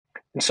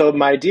And so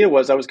my idea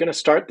was I was going to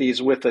start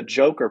these with a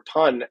joke or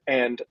pun,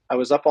 and I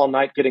was up all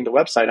night getting the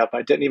website up.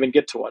 I didn't even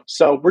get to one.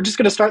 So we're just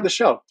going to start the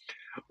show.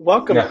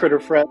 Welcome, Yeah, Critter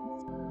Friends,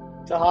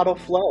 to Huddle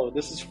Flow.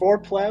 This is for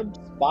plebs,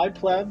 by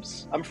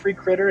plebs. I'm Free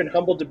Critter and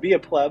humbled to be a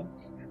pleb.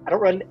 I don't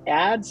run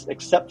ads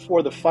except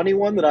for the funny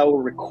one that I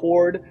will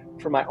record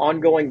for my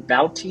ongoing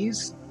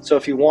bounties. So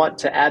if you want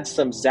to add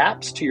some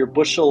zaps to your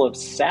bushel of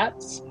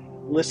sats,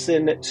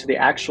 listen to the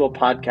actual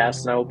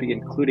podcast, and I will be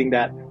including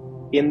that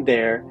in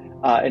there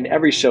in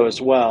every show as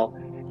well.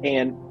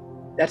 And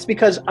that's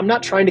because I'm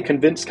not trying to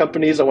convince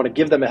companies I want to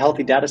give them a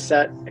healthy data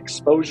set,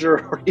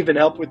 exposure, or even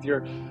help with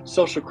your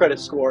social credit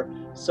score.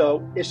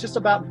 So it's just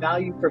about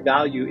value for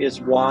value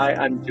is why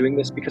I'm doing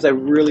this, because I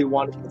really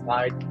want to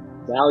provide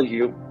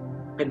value.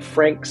 And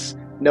Frank's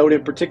note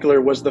in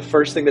particular was the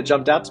first thing that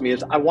jumped out to me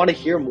is I want to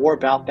hear more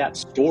about that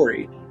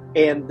story.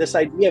 And this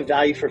idea of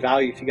value for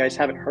value, if you guys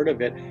haven't heard of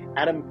it,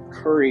 Adam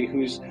Curry,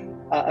 who's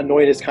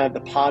anointed as kind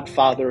of the pod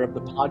father of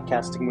the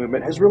podcasting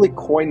movement, has really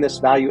coined this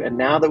value. And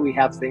now that we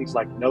have things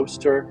like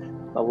Noster,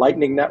 the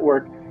Lightning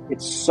Network,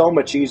 it's so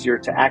much easier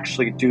to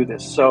actually do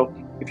this. So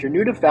if you're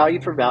new to value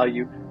for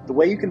value, the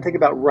way you can think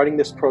about running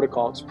this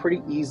protocol, it's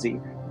pretty easy,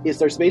 is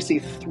there's basically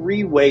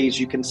three ways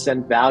you can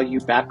send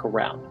value back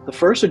around. The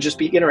first would just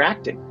be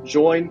interacting.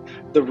 Join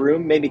the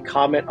room, maybe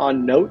comment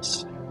on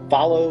notes,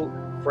 follow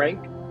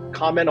Frank,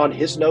 comment on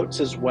his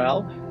notes as well.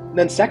 And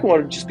then second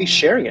one would just be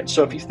sharing it.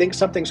 So if you think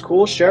something's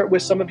cool, share it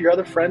with some of your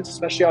other friends,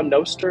 especially on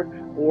Noster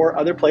or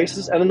other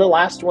places. And then the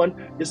last one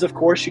is, of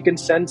course, you can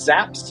send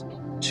zaps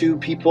to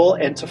people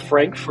and to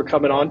Frank for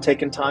coming on,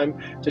 taking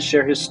time to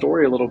share his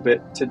story a little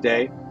bit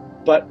today.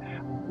 But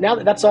now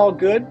that that's all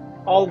good,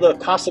 all the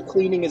casa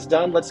cleaning is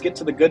done, let's get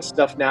to the good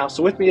stuff now.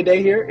 So with me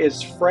today here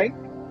is Frank.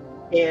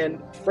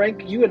 And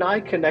Frank, you and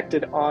I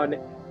connected on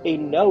a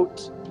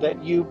note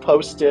that you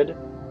posted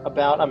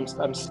about,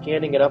 I'm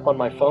scanning it up on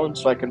my phone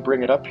so I can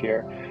bring it up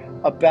here,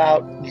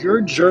 about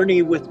your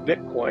journey with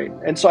Bitcoin.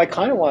 And so I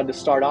kind of wanted to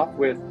start off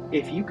with,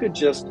 if you could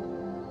just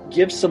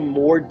give some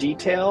more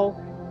detail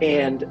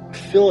and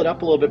fill it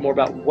up a little bit more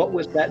about what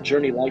was that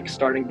journey like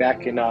starting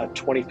back in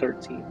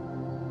 2013.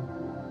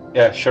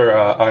 yeah, sure.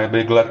 I'll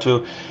be glad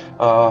to.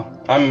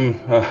 I'm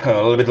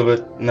a little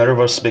bit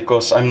nervous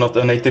because I'm not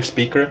a native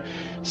speaker,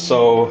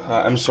 so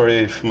I'm sorry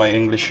if my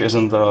English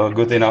isn't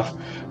good enough,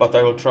 but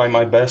I will try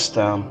my best.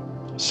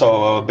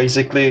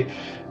 Basically,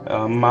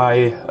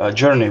 my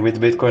journey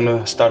with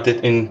Bitcoin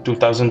started in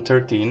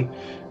 2013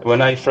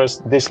 when I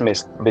first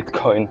dismissed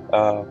Bitcoin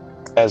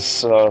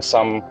as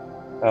some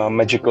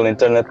magical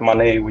internet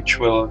money which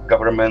will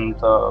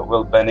government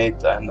will ban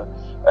it and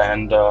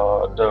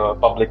the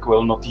public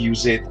will not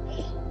use it.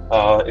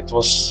 It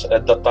was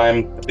at that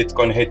time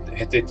Bitcoin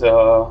hit it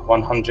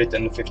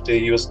 150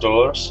 US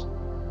dollars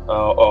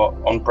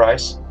on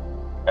price,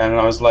 and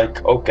I was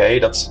like, okay,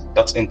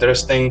 that's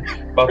interesting.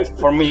 But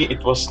for me,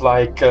 it was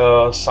like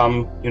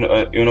some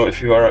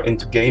if you are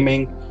into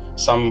gaming,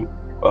 some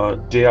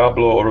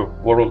Diablo or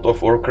World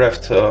of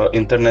Warcraft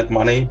internet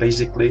money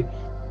basically.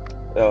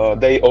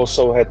 They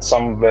also had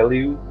some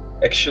value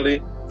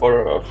actually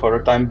for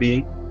a time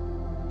being,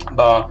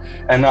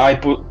 and I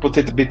put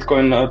it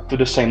Bitcoin to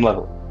the same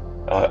level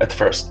at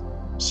first.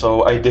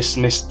 So I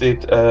dismissed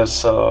it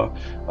as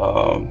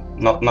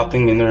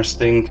nothing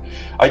interesting.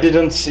 I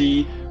didn't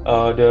see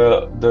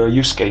the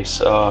use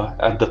case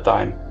at the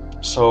time.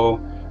 So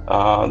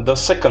the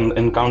second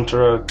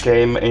encounter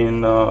came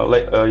in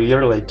a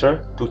year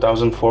later,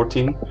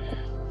 2014.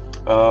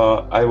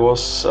 I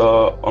was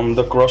on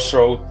the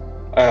crossroad.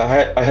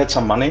 I had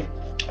some money,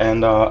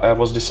 and I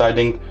was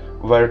deciding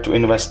where to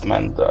when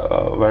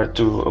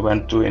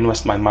to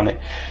invest my money.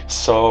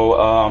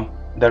 So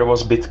there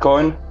was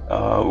Bitcoin,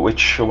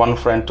 which one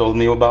friend told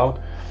me about,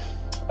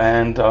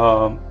 and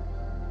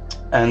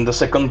the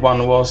second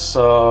one was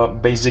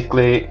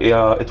basically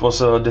it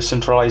was a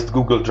decentralized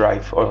Google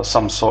Drive or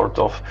some sort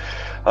of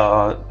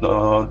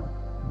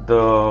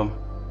the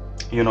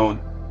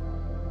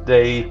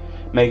they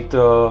make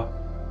the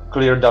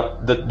clear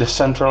that the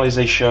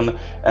decentralization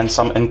and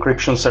some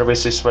encryption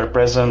services were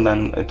present,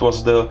 and it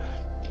was the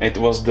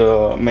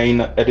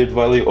main added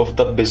value of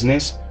that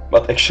business.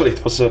 But actually,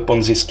 it was a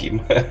Ponzi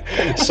scheme.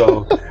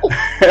 so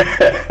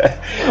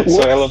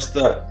so I lost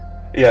the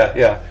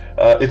yeah.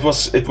 It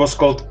was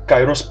called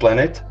Kairos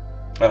Planet.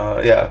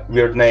 Yeah,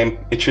 weird name.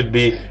 It should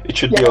be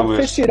Yeah,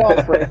 obvious. fish it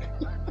off, Frank.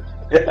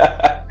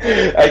 Yeah,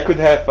 I could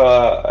have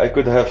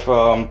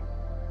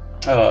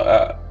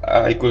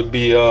I could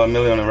be a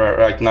millionaire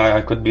right now.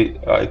 I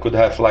could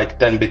have like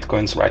 10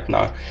 bitcoins right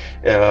now,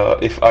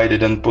 if I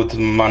didn't put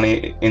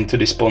money into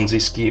this Ponzi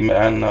scheme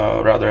and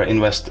rather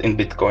invest in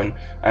Bitcoin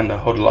and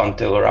hodl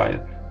until right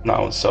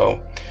now.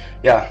 So,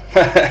 yeah,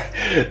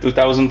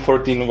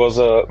 2014 was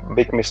a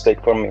big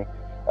mistake for me.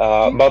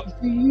 Do,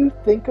 But do you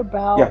think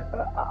about,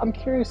 yeah, I'm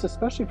curious,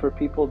 especially for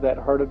people that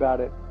heard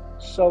about it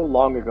so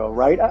long ago,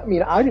 right? I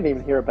mean, I didn't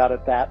even hear about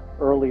it that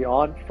early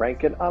on,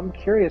 Frank, and I'm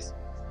curious,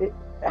 it,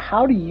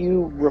 how do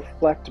you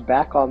reflect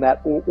back on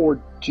that, or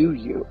do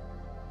you?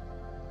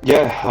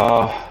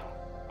 yeah.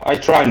 I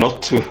try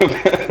not to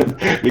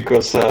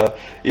because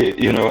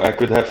I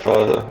could have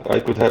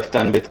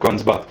 10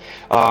 bitcoins, but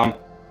um,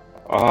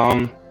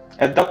 um,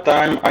 at that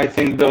time I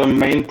think the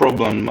main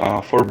problem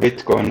for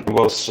Bitcoin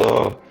was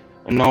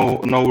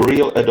no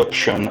real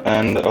adoption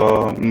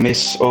and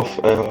miss of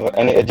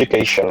any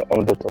education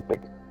on the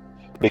topic,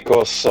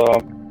 because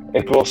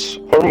it was,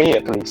 for me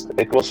at least,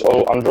 it was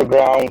all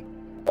underground,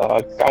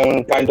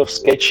 kind of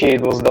sketchy.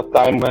 It was that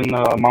time when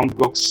Mt.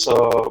 Gox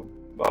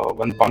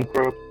went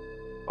bankrupt,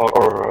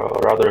 or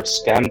rather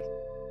scammed,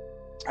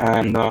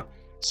 and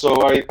so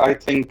I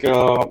think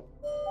that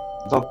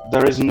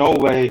there is no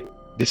way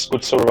this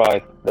could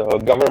survive. The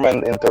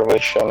government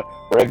intervention,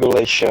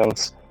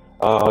 regulations,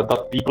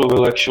 that people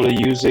will actually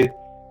use it,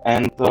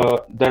 and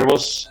there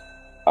was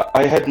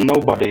I had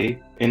nobody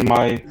in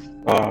my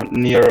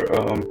near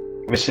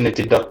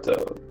vicinity that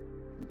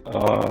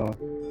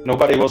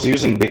nobody was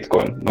using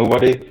Bitcoin.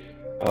 Nobody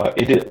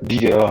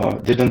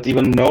didn't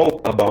even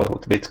know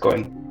about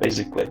Bitcoin,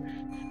 basically.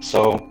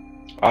 So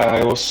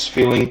I was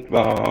feeling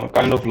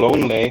kind of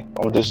lonely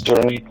on this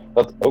journey.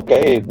 That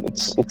okay,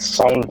 it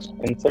sounds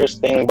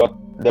interesting, but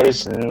there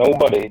is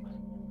nobody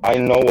I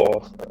know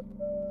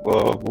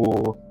of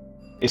who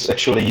is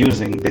actually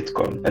using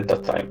Bitcoin at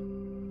that time.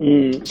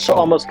 So So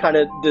almost kind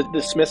of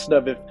dismissive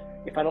of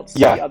if I don't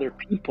see yeah, other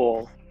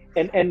people.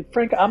 And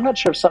Frank, I'm not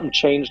sure if something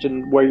changed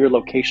in where your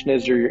location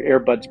is or your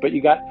earbuds, but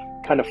you got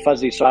kind of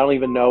fuzzy. So I don't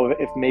even know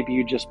if maybe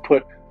you just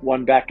put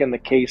one back in the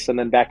case and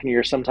then back in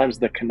your. Sometimes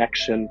the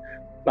connection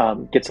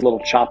gets a little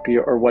choppy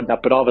or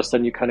whatnot, but all of a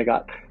sudden you kind of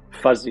got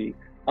fuzzy.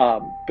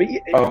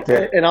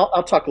 okay, And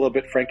I'll talk a little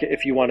bit, Frank,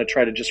 if you want to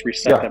try to just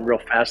reset yeah, them real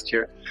fast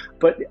here.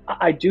 But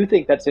I do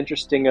think that's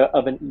interesting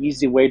of an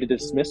easy way to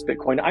dismiss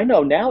Bitcoin. I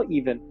know now,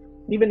 even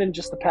in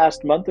just the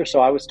past month or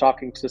so, I was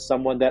talking to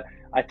someone that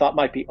I thought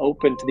might be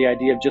open to the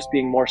idea of just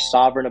being more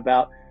sovereign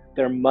about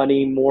their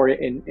money, more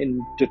in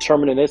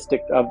deterministic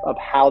of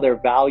how their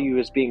value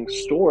is being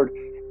stored.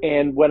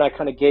 And when I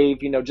kind of gave,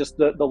 just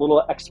the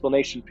little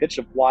explanation pitch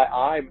of why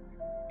I'm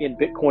in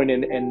Bitcoin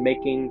and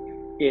making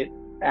it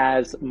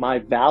as my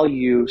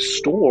value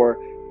store,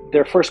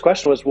 their first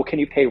question was, well, can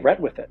you pay rent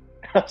with it?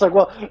 I was like,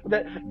 well,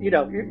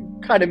 you're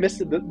kind of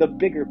missing the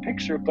bigger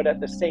picture, but at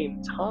the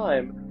same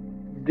time,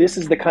 this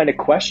is the kind of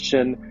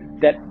question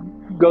that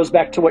goes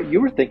back to what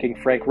you were thinking,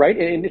 Frank, right?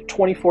 In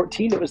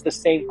 2014, it was the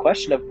same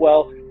question of,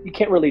 well, you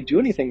can't really do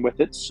anything with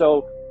it.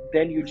 So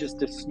then you just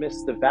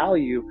dismiss the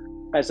value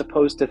as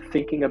opposed to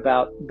thinking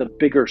about the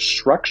bigger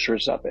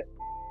structures of it.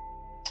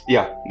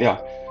 yeah.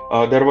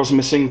 There was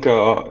missing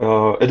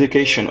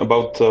education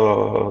about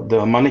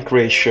the money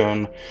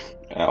creation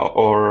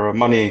or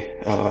money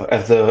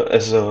as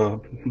a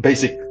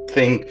basic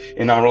thing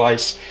in our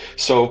lives.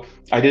 So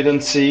I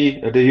didn't see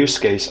the use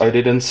case. I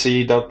didn't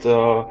see that.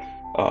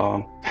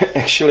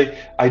 Actually,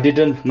 I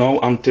didn't know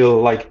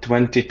until like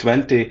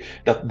 2020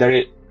 that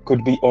there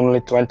could be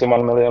only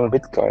 21 million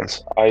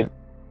bitcoins.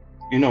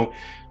 You know,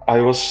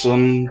 I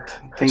wasn't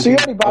So you thinking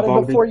already bought it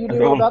about it before you at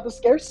knew all. about the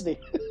scarcity.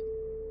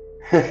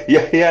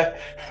 Yeah.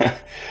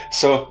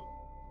 So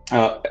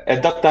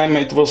at that time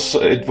it was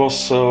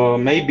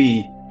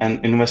maybe an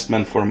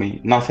investment for me,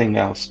 nothing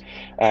else,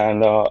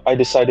 and I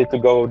decided to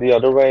go the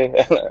other way.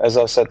 And as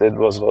I said, it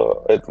was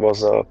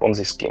a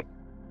Ponzi scheme.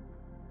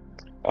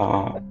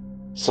 Uh,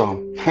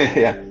 so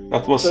yeah,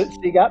 that So was.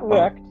 you got Uh,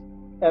 wrecked,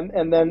 and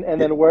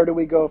then where do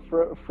we go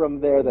from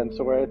there? Then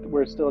so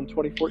we're still in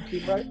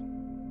 2014, right?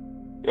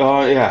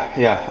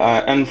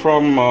 yeah. And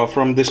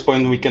from this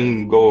point we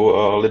can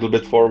go a little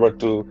bit forward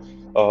to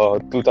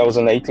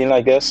 2018,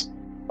 I guess.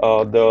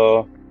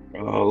 The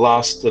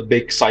last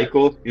big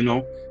cycle,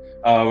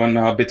 when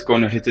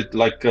Bitcoin hit it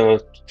like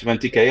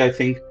 20K, I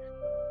think.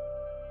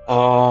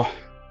 Uh,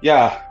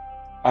 yeah,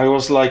 I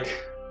was like,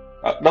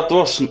 that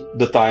was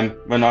the time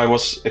when I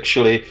was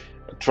actually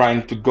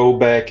trying to go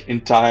back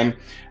in time,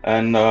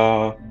 and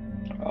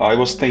I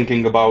was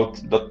thinking about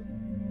that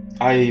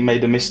I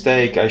made a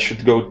mistake. I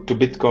should go to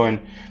Bitcoin,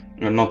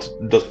 not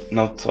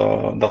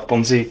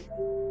Ponzi.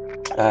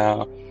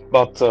 Uh,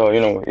 but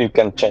you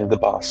can change the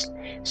past.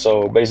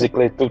 So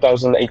basically,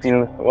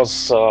 2018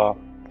 was.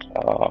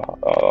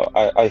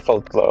 I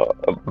felt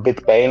a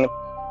bit pain,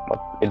 but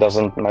it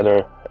doesn't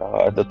matter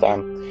at the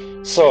time.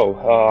 So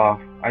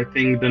I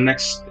think the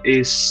next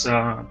is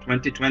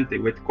 2020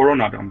 with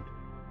Corona dump.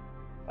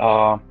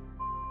 Uh,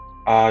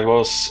 I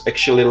was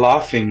actually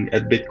laughing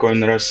at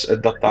Bitcoiners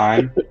at that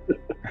time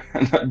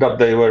that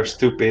they were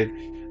stupid.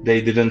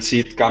 They didn't see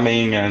it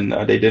coming, and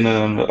they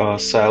didn't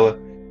sell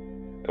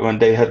when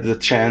they had the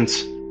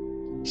chance.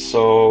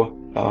 So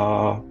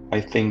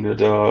I think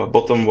the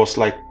bottom was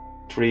like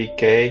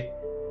 3K.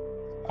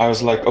 I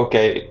was like,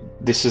 okay,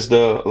 this is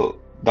the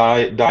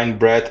dying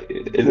bread.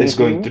 It is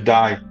going to Mm-hmm.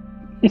 die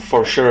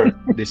for sure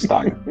this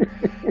time.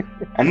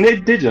 And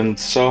it didn't.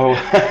 So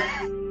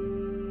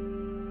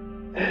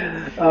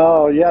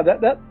Oh yeah,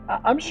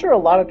 I'm sure a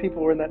lot of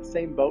people were in that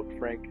same boat,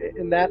 Frank.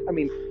 In that, I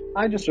mean,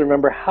 I just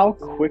remember how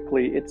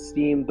quickly it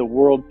seemed the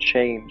world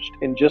changed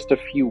in just a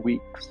few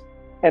weeks,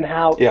 and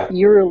how yeah,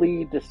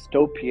 eerily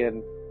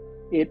dystopian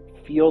it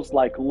feels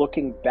like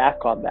looking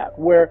back on that,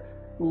 where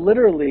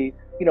literally,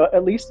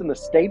 at least in the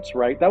States,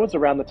 right? That was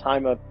around the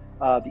time of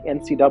the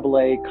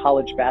NCAA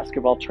college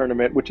basketball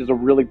tournament, which is a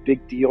really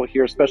big deal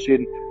here, especially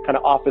in kind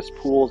of office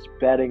pools,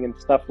 betting, and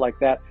stuff like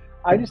that.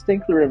 I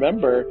distinctly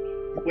remember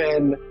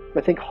when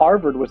I think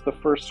Harvard was the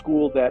first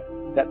school that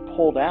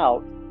pulled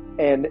out,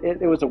 and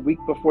it was a week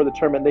before the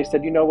tournament. They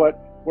said, you know what,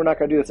 we're not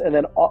going to do this, and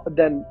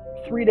then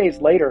 3 days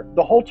later,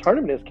 the whole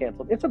tournament is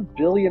canceled. It's $1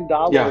 billion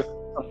Yeah,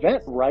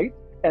 event, right?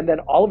 And then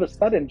all of a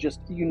sudden, just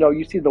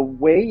you see the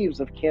waves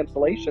of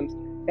cancellations,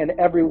 and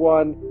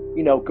everyone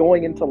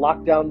going into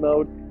lockdown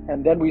mode.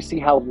 And then we see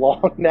how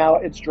long now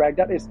it's dragged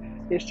out.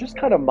 It's just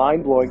kind of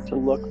mind blowing to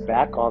look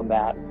back on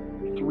that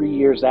 3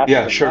 years after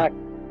yeah, the sure. fact.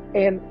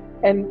 And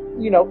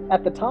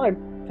at the time,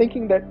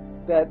 thinking that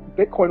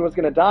Bitcoin was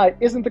going to die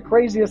isn't the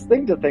craziest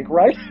thing to think,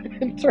 right?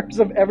 In terms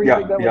of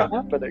everything Yeah, that was yeah,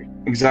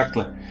 happening.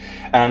 exactly.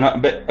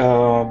 And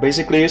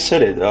basically, you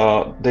said it.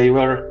 They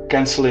were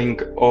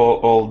canceling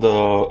all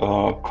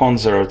the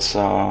concerts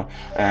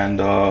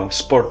and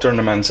sport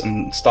tournaments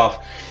and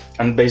stuff.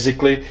 And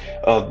basically,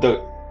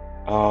 the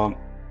uh,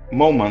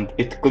 moment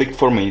it clicked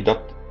for me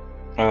that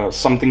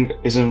something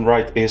isn't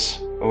right is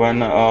when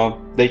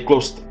they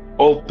closed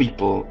all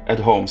people at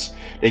homes.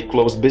 They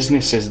closed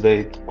businesses,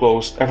 they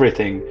closed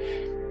everything,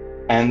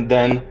 and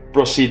then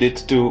proceeded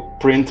to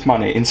print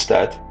money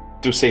instead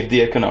to save the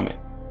economy.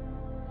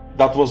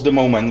 That was the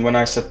moment when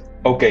I said,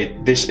 okay,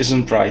 this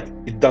isn't right.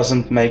 It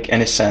doesn't make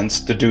any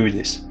sense to do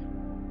this.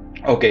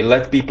 Okay,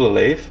 let people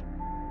live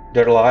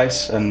their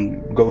lives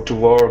and go to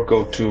work,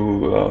 go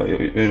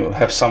to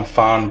have some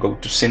fun, go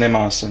to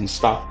cinemas and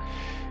stuff.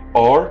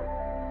 Or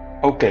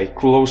okay,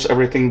 close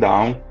everything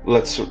down.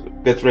 Let's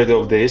get rid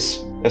of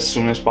this as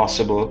soon as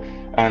possible,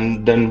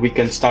 and then we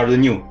can start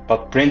anew.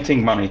 But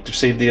printing money to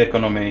save the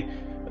economy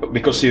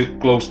because you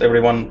closed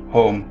everyone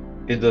home,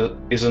 it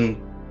isn't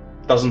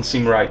doesn't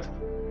seem right.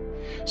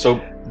 So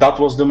that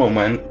was the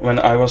moment when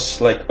I was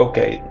like,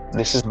 okay,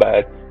 this is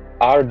bad.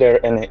 Are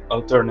there any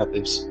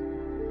alternatives?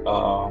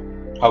 Uh,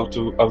 how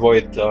to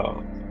avoid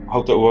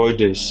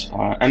this?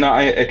 And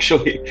I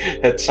actually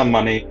had some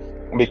money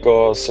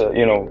because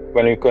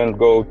when you can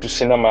go to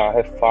cinema,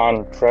 have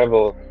fun,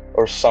 travel,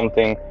 or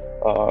something.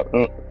 Uh,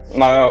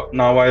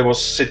 now I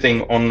was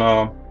sitting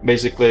on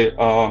basically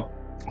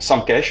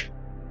some cash,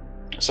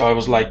 so I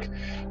was like,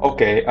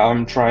 okay,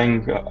 I'm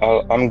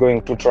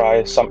going to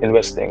try some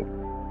investing,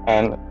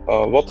 and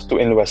what to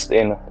invest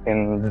in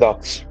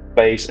that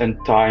space and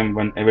time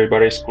when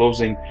everybody's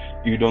closing.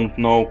 You don't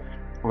know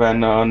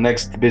when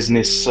next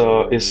business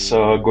is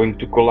going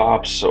to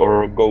collapse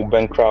or go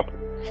bankrupt.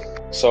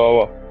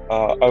 So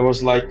I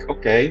was like,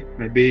 okay,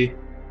 maybe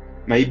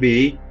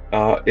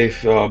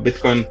if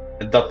Bitcoin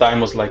at that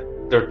time was like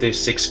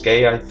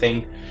 36K, I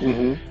think,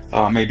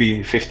 Mm-hmm.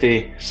 maybe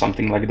 50,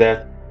 something like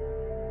that.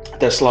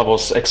 Tesla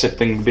was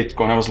accepting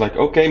Bitcoin. I was like,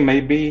 okay,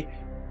 maybe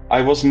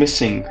I was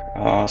missing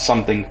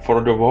something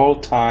for the whole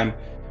time.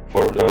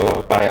 For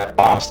the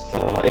past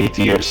 8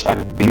 years,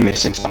 I've been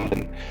missing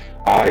something.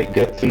 I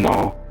get to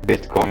know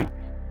Bitcoin,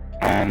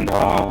 and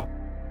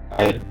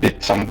I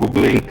did some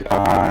googling,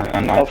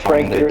 and I Oh, found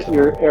Frank, your it.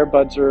 your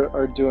earbuds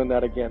are doing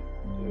that again.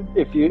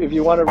 If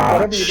you want to,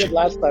 whatever you did Shit.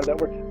 last time, that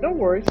worked. No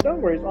worries, no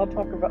worries. I'll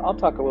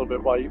talk a little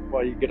bit while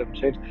you get them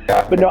changed.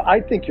 Yeah, But no, I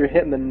think you're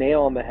hitting the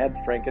nail on the head,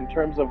 Frank. In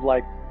terms of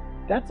like,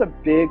 that's a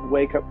big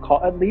wake up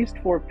call, at least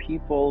for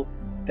people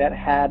that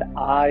had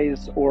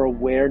eyes or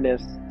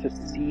awareness to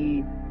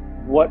see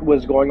what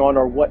was going on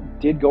or what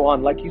did go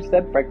on. Like you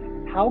said, Frank,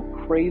 how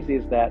crazy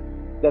is that?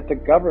 That the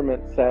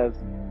government says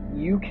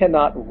you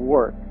cannot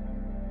work,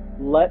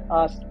 let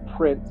us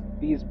print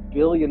these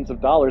billions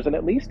of dollars. And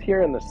at least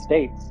here in the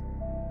States,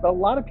 a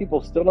lot of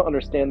people still don't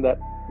understand that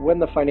when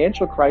the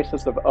financial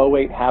crisis of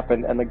 '08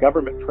 happened and the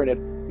government printed,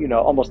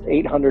 almost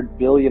 $800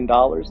 billion,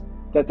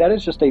 that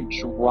is just a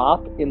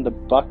drop in the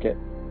bucket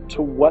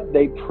to what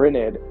they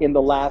printed in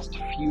the last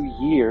few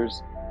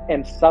years.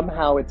 And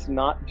somehow it's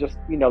not just,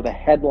 the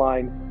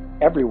headline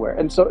everywhere.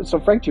 And so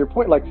Frank, to your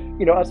point, like,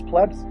 us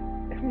plebs,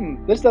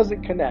 this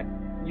doesn't connect.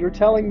 You're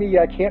telling me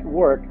I can't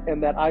work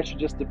and that I should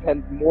just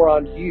depend more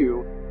on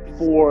you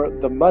for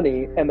the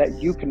money and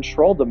that you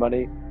control the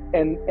money.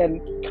 And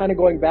kind of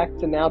going back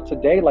to now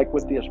today, like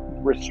with the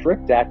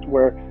Restrict Act,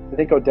 where I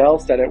think Odell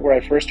said it, where I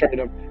first heard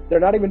him, they're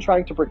not even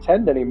trying to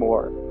pretend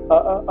anymore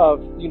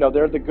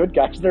they're the good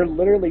guys. They're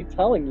literally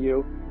telling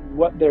you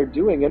what they're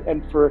doing.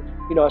 And for,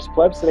 us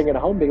plebs sitting at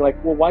home being like,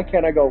 well, why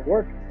can't I go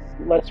work?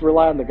 Let's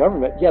rely on the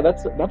government. Yeah,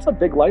 that's a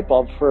big light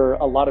bulb for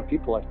a lot of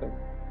people, I think.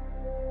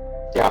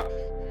 yeah,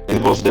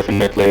 it was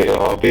definitely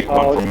a big one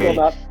Oh, for it's still me.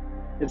 not.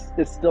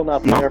 It's still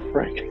not No, there,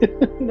 Frank.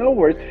 No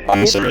worries.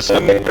 I'm It sorry, so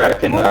maybe I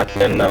can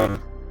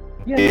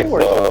Yeah, no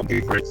worries.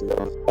 give rid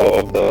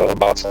of the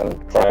bots and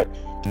try to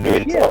do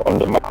it Yeah, on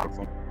the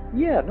microphone.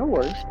 yeah, no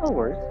worries, no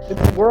worries.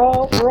 We're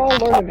all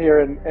learning here,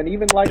 and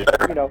even like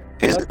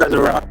Is us. it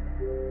better?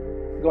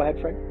 Go ahead,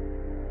 Frank.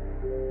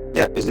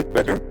 Yeah, is it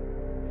better?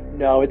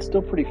 No, it's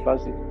still pretty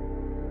fuzzy.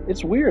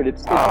 It's weird.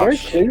 It's very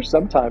clear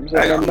sometimes,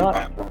 and then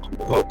not.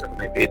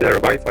 Maybe their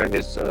Wi-Fi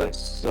is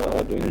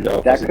doing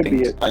the That fuzzy could be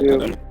things. it I too.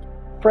 don't know.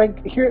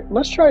 Frank, here,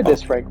 let's try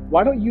this, Frank.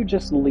 Why don't you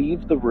just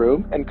leave the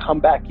room and come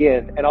back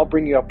in, and I'll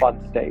bring you up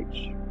on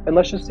stage. And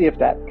let's just see if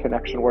that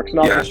connection works. And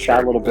I'll just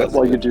chat a little bit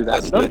while you do that.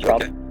 Let's Not do a it.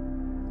 problem.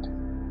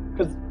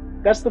 Because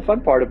that's the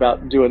fun part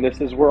about doing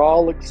this is we're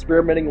all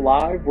experimenting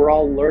live. We're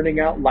all learning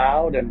out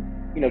loud. And,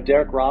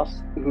 Derek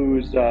Ross,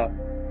 who's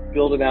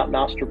building out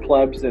Nostra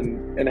Plebs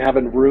and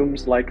having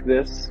rooms like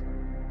this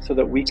so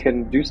that we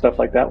can do stuff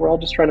like that. We're all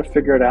just trying to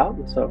figure it out.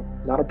 And so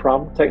not a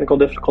problem. Technical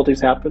difficulties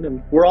happen.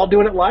 And we're all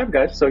doing it live,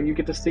 guys. So you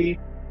get to see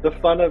the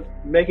fun of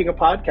making a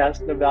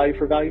podcast in a value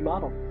for value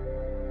model.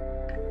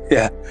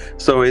 Yeah.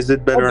 So is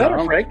it better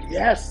now? Frank.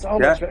 Yes. So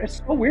much better.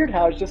 It's so weird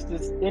how it's just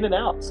this in and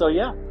out. So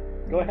yeah,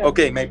 go ahead.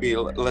 Okay, maybe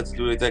let's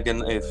do it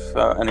again if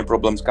any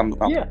problems come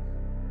up. Yeah.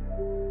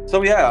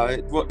 So yeah,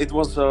 it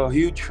was a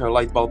huge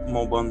light bulb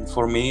moment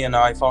for me, and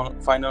I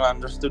finally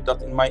understood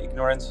that in my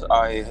ignorance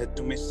I had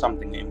to miss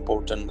something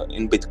important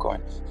in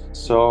Bitcoin.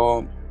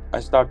 So I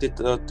started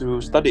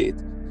to study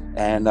it,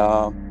 and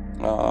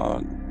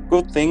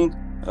good thing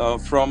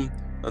from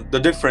the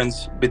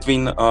difference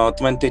between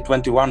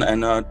 2021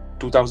 and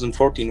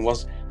 2014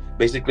 was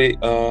basically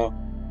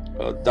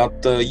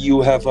that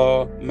you have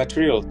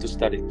material to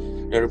study.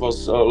 There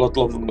was a lot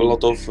of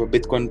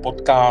Bitcoin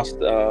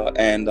podcasts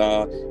and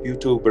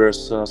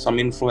YouTubers, some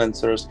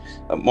influencers.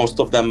 Most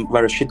of them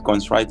were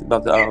shitcoins, right?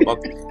 But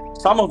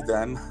some of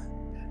them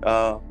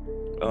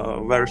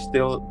were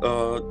still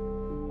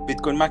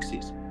Bitcoin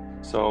maxis.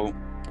 So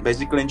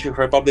basically, in Czech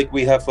Republic,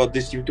 we have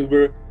this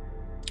YouTuber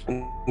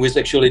who is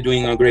actually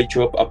doing a great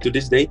job up to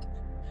this date,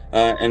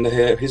 and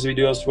his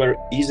videos were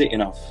easy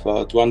enough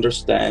to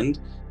understand.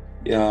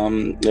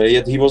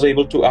 Yet he was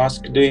able to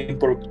ask the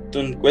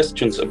important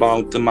questions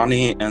about the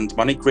money and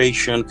money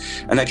creation,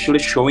 and actually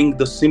showing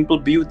the simple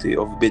beauty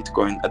of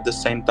Bitcoin at the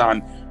same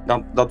time.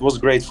 That was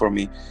great for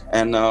me.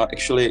 And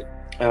actually,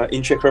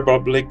 in Czech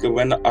Republic,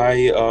 when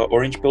I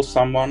orange pill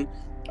someone,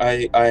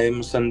 I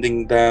am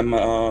sending them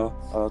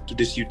to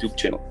this YouTube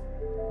channel.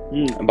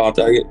 But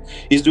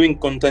he's doing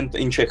content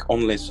in Czech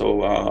only,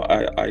 so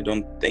I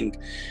don't think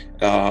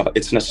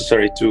it's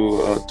necessary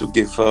to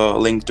give a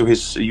link to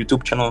his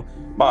YouTube channel.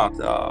 But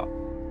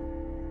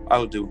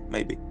I'll do,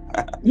 maybe.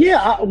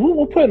 Yeah,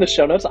 we'll put in the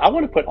show notes. I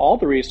want to put all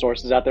the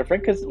resources out there,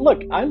 Frank, because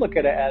look, I look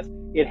at it as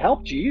it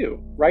helped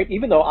you, right?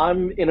 Even though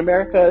I'm in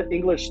America,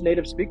 English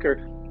native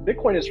speaker,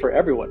 Bitcoin is for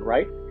everyone,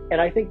 right?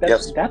 And I think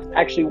that's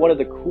actually one of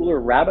the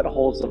cooler rabbit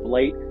holes of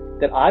late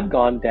that I've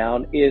gone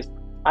down is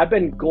I've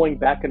been going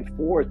back and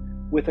forth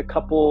with a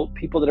couple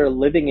people that are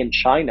living in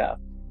China,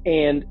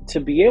 and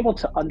to be able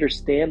to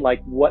understand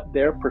like what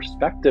their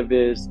perspective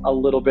is a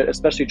little bit,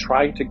 especially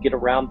trying to get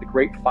around the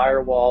Great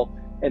Firewall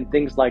and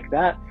things like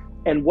that,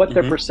 and what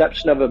their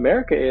perception of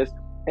America is.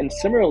 And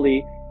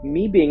similarly,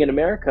 me being in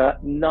America,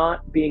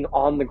 not being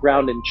on the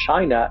ground in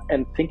China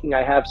and thinking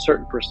I have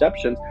certain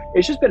perceptions,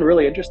 it's just been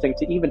really interesting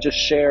to even just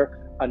share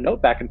a note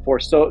back and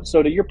forth. So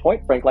to your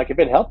point, Frank, like if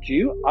it helped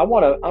you, I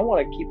want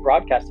to keep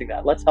broadcasting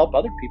that. Let's help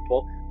other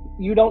people.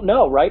 You don't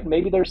know, right?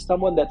 Maybe there's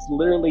someone that's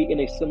literally in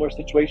a similar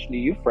situation to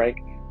you, Frank,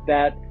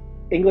 that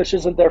English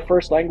isn't their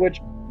first language,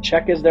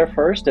 Czech is their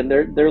first, and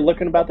they're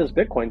looking about this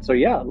Bitcoin. So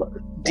yeah,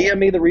 DM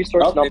me the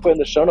resource and I'll put in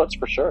the show notes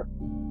for sure.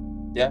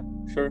 Yeah,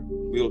 sure,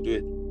 we'll do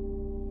it.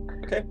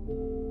 Okay.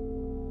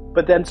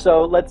 But then,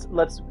 so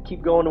let's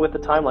keep going with the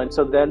timeline.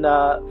 So then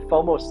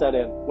FOMO set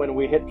in when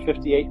we hit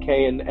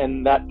 58K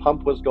and that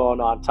pump was going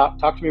on. Talk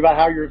to me about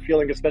how you're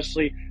feeling,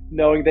 especially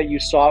knowing that you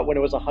saw it when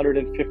it was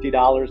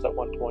 $150 at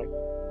one point.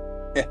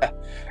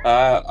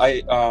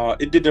 Yeah,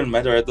 it didn't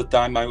matter at the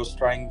time. I was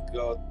trying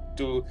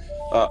to.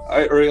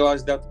 I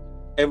realized that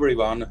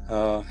everyone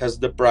has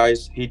the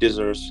price he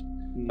deserves.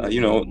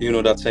 You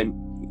know that same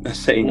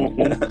saying.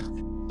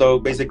 So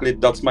basically,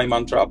 that's my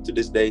mantra up to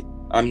this day.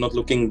 I'm not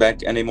looking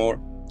back anymore,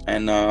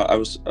 and I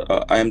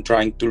am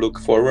trying to look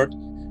forward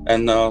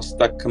and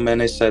stack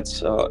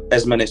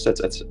as many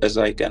sets as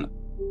I can.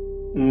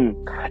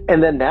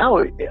 And then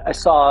now I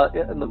saw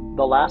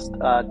the last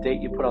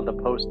date you put on the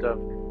post of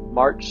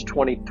March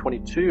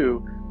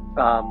 2022,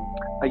 a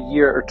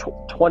year or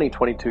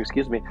 2022,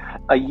 excuse me,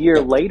 a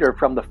year later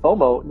from the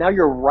FOMO. Now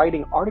you're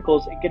writing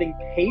articles and getting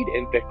paid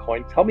in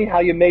Bitcoin. Tell me how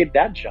you made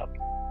that jump.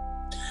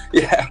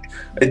 Yeah,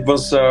 it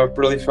was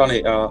really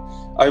funny.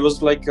 I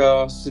was like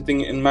sitting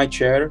in my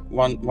chair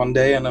one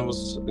day, and I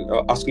was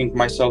asking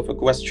myself a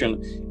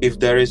question: if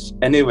there is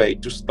any way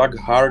to stack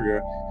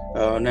harder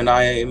than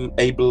I am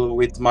able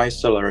with my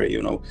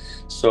salary,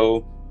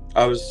 So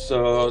I was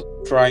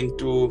trying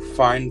to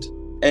find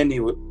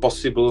any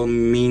possible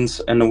means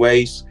and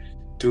ways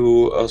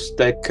to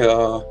stack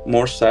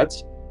more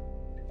sets.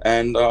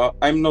 And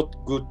I'm not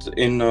good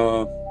in.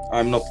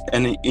 I'm not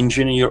an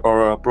engineer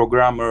or a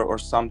programmer or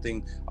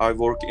something. I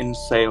work in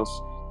sales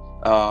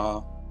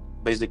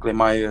basically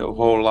my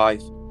whole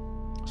life.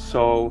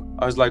 So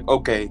I was like,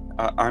 okay,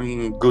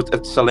 I'm good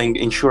at selling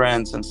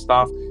insurance and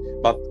stuff,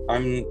 but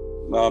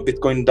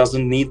Bitcoin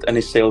doesn't need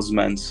any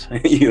salesmen.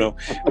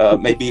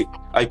 Maybe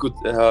I could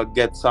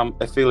get some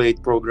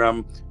affiliate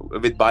program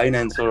with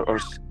Binance or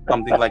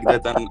something like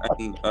that, and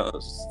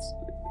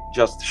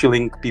just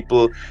shilling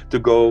people to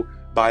go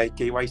buy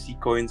KYC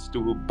coins to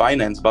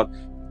Binance, but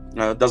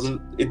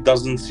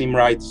doesn't seem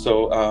right.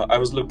 So I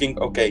was looking.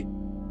 Okay,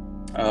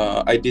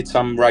 I did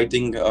some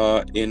writing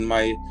in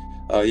my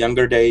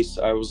younger days.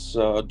 I was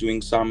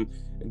doing some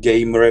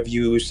game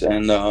reviews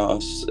and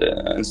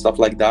stuff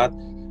like that,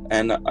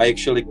 and I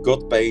actually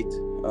got paid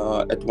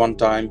at one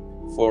time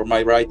for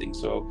my writing.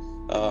 So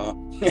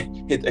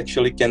it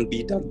actually can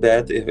be that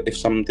bad if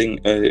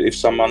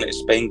someone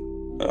is paying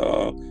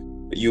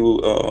you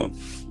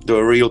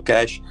the real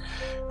cash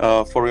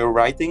for your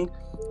writing.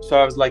 So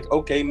I was like,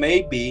 okay,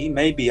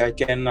 maybe I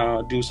can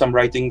do some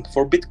writing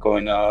for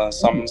Bitcoin,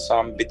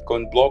 some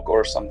Bitcoin blog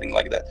or something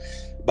like that.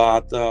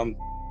 But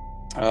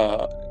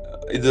uh,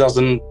 it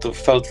doesn't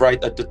felt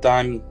right at the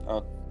time.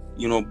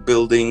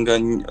 Building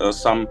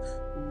some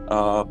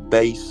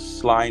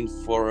baseline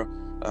for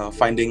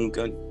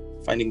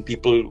finding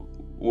people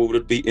who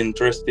would be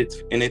interested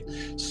in it.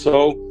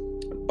 So,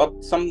 but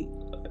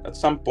at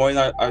some point,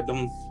 I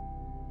don't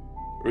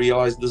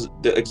realize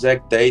the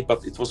exact date,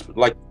 but it was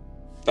like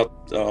that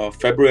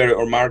February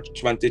or March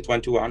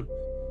 2021,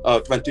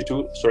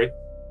 22, sorry,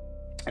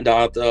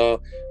 that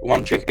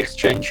one Czech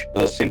exchange,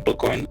 Simple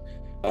Coin,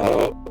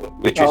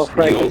 which Oh, is the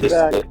Frank is oldest.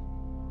 back.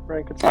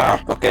 Frank, it's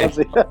back. Okay,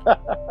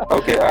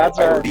 okay, That's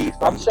I all right. leave.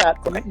 I'll chat.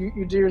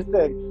 You do your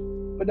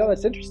thing. But no,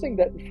 it's interesting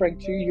that Frank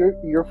too.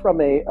 You're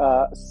from a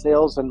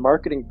sales and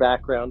marketing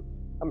background.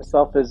 I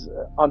myself is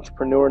an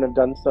entrepreneur and have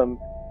done some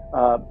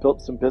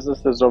built some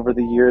businesses over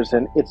the years,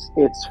 and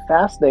it's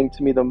fascinating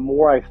to me. The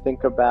more I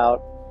think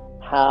about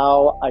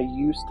how I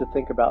used to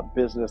think about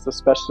business,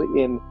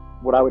 especially in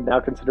what I would now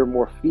consider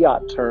more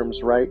fiat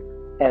terms, right?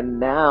 And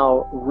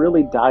now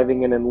really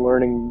diving in and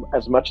learning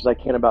as much as I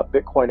can about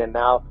Bitcoin and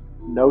now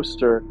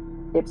Noster,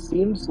 it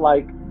seems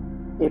like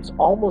it's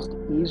almost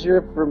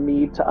easier for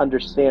me to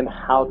understand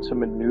how to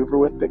maneuver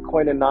with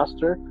Bitcoin and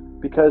Noster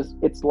because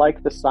it's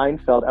like the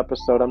Seinfeld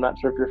episode. I'm not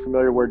sure if you're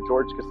familiar where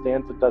George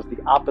Costanza does the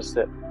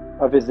opposite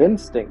of his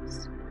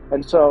instincts.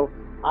 And so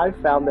I've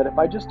found that if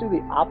I just do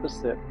the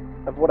opposite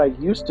of what I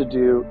used to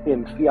do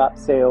in fiat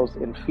sales,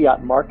 in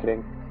fiat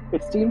marketing,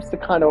 it seems to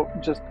kind of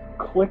just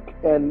click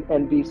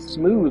and be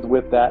smooth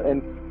with that.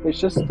 And it's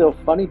just still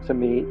funny to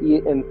me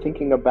in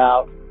thinking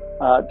about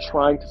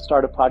trying to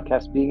start a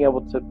podcast, being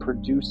able to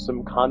produce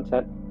some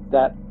content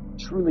that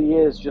truly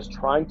is just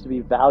trying to be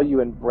value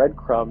and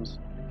breadcrumbs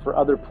for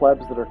other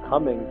plebs that are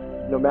coming,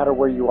 no matter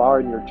where you are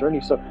in your journey.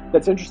 So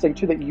that's interesting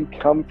too, that you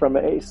come from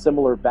a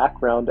similar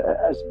background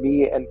as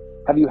me. And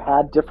have you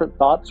had different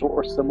thoughts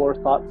or similar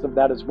thoughts of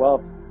that as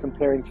well,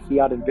 comparing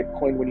fiat and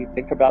Bitcoin when you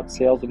think about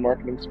sales and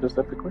marketing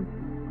specifically?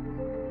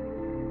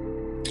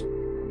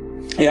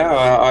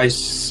 Yeah, I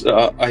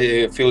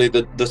feel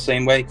it the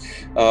same way.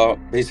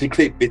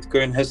 Basically,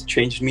 Bitcoin has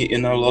changed me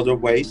in a lot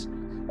of ways,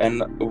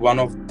 and one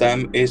of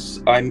them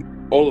is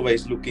I'm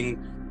always looking,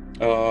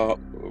 as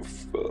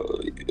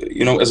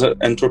an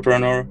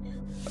entrepreneur,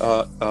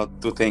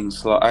 to things.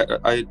 So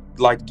I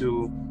like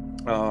to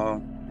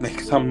make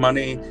some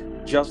money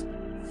just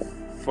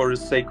for the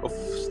sake of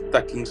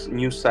stacking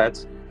new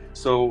sets.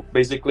 So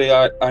basically,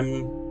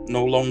 I'm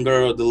no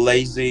longer the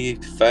lazy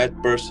fat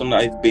person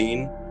I've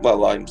been.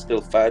 Well, I'm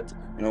still fat,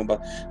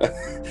 but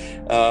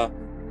uh,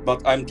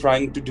 but I'm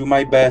trying to do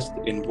my best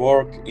in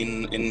work,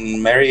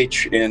 in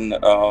marriage, in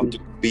to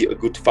be a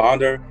good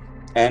father,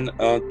 and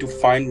to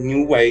find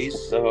new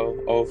ways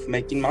of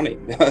making money.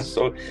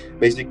 So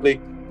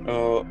basically,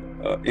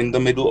 in the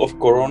middle of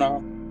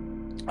Corona,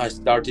 I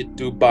started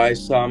to buy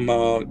some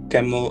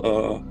camel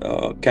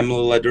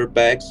leather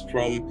bags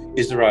from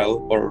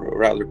Israel, or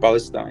rather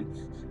Palestine,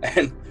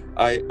 and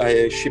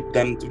I shipped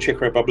them to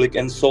Czech Republic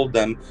and sold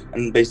them.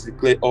 And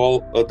basically, all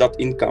that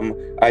income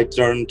I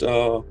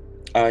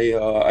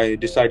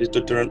decided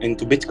to turn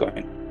into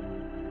Bitcoin.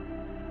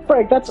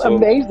 Frank, that's So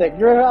amazing.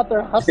 You're out there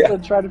yeah,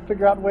 hustling, trying to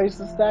figure out ways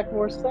to stack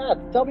more sats.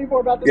 Tell me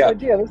more about this yeah,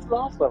 idea. This is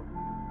awesome.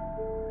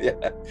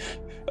 yeah.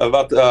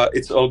 But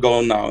it's all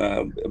gone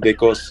now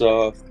because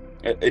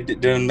it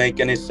didn't make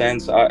any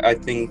sense. I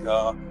think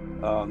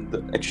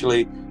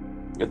actually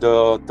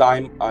the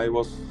time I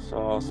was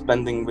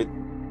spending with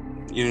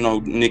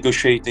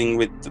negotiating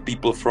with the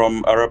people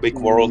from Arabic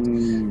world,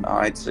 Mm.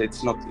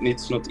 it's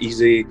not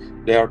easy.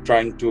 They are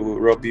trying to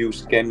rob you,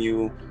 scam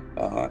you,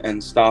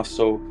 and stuff.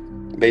 So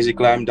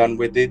basically, I'm done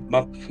with it.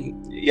 But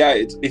yeah,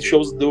 it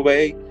shows the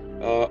way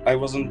I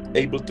wasn't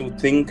able to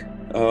think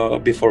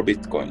before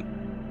Bitcoin.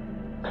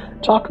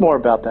 Talk more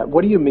about that.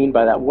 What do you mean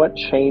by that? What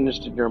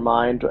changed in your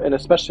mind? And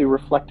especially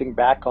reflecting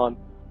back on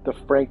the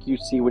Frank you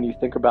see when you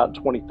think about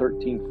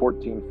 2013,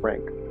 14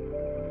 Frank.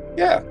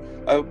 Yeah.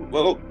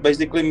 Well,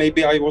 basically,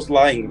 maybe I was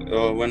lying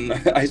when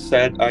I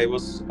said I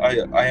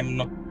am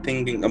not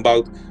thinking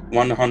about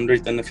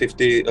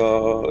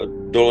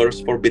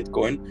 $150 for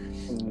Bitcoin.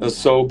 Mm.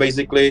 So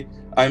basically,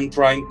 I'm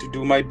trying to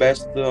do my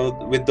best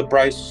with the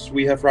price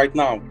we have right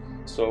now.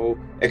 So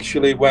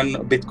actually, when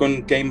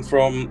Bitcoin came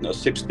from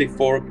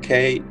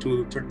 64K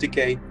to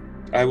 30K,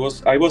 I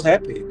was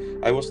happy.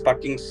 I was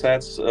stacking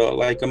sets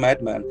like a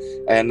madman,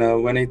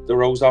 and when it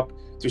rose up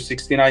to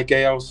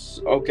 69K, I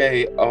was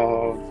okay.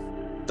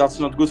 That's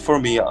not good for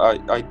me.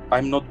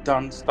 I'm not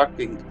done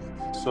stacking,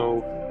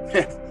 so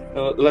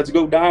let's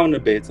go down a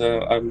bit.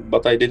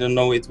 But I didn't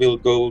know it will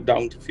go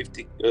down to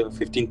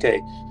 15K.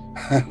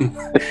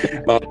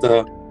 But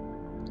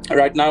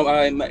right now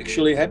I'm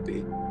actually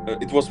happy.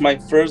 It was my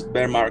first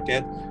bear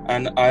market,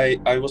 and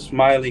I was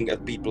smiling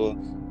at people,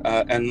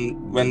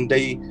 and when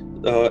they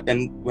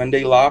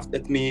laughed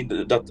at me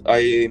that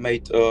I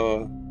made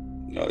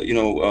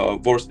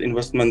worst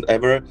investment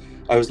ever,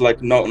 I was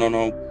like, no, no,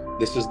 no,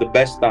 this is the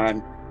best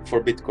time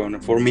for Bitcoin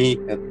for me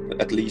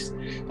at least,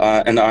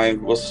 and I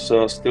was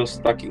still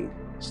stacking,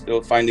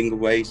 still finding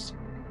ways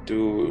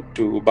to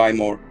buy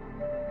more.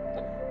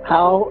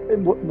 How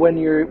when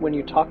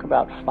you talk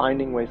about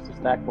finding ways to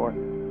stack more,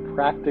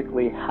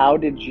 practically, how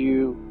did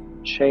you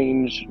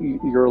change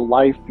your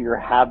life, your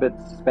habits,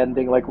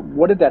 spending? Like,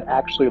 what did that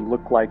actually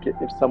look like? If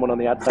someone on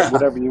the outside,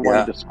 whatever you want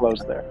Yeah. to disclose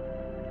there.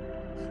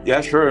 Yeah,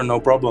 sure, no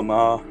problem.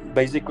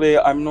 Basically,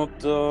 I'm not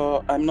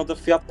a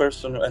fiat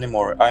person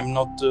anymore. I'm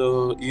not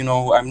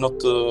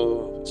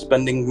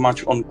spending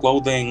much on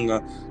clothing,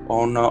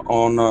 on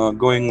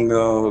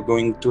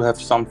going to have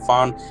some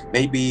fun.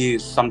 Maybe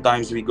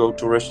sometimes we go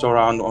to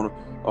restaurant, or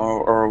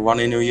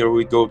one in a year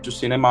we go to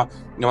cinema.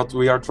 But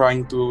we are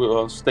trying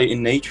to stay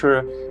in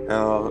nature.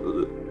 Uh,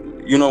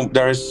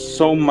 there is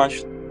so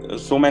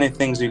many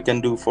things you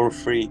can do for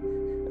free,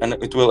 and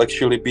it will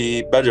actually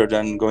be better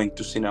than going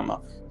to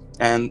cinema.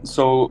 And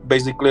so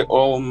basically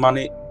all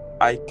money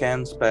I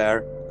can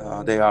spare,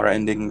 they are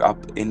ending up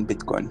in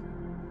Bitcoin.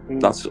 Mm.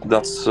 That's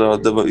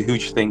the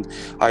huge thing.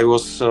 I'm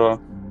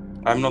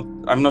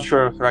not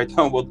sure right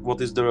now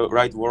what is the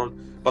right word,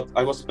 but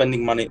I was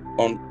spending money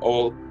on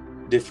all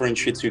different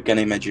shits you can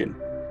imagine.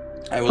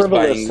 I was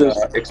buying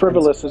expensive.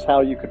 Frivolous is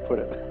how you could put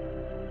it.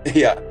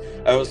 Yeah,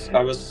 I was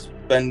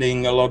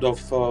spending a lot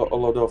of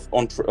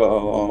on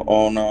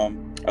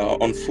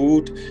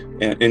food,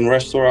 in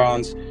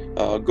restaurants,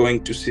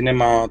 going to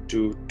cinema,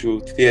 to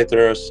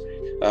theaters.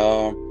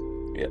 uh,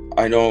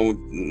 I know,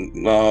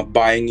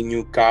 buying a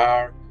new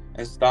car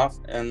and stuff.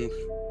 And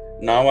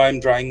now I'm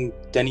driving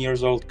 10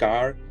 years old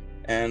car,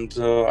 and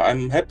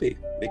I'm happy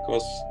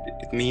because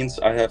it means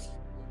I have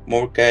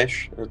more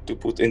cash to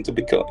put into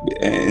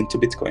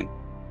Bitcoin.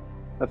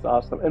 That's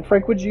awesome. And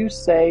Frank, would you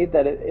say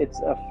that it's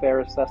a fair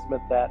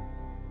assessment that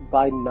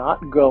by not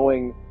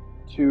going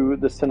to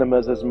the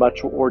cinemas as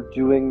much or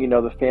doing,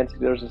 the fancy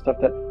dinners and stuff,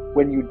 that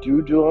when you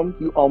do them,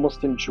 you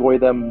almost enjoy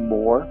them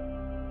more?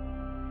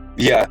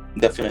 Yeah,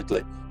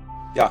 definitely.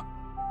 Yeah.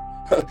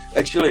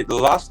 Actually, the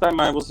last time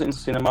I was in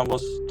cinema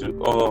was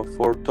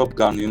for Top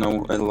Gun.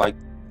 Like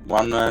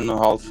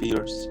 1.5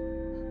 years,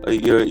 a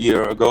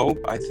year ago,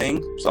 I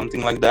think,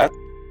 something like that.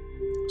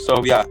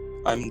 So yeah,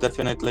 I'm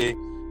definitely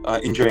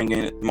enjoying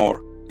it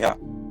more. Yeah,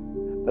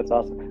 That's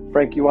awesome.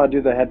 Frank, you want to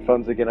do the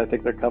headphones again? I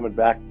think they're coming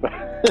back.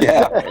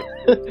 yeah,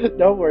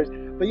 No worries.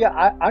 But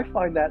yeah, I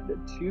find that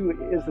too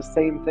is the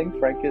same thing,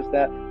 Frank, is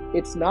that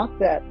it's not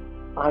that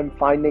I'm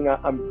finding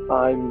I'm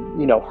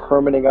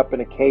hermiting up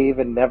in a cave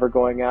and never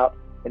going out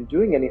and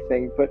doing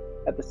anything, but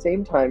at the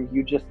same time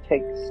you just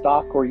take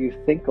stock or you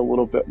think a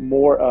little bit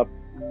more of,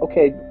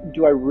 okay,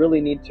 do I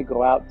really need to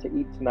go out to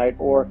eat tonight?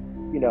 Or,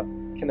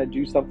 can I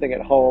do something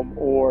at home?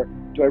 Or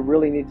do I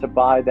really need to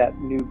buy that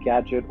new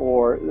gadget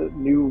or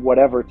new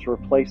whatever to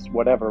replace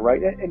whatever,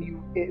 right?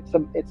 And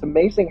it's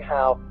amazing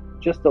how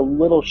just a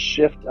little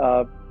shift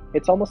of,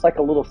 it's almost like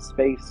a little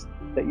space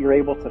that you're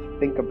able to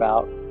think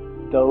about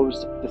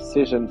those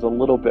decisions a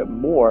little bit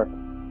more,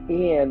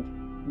 and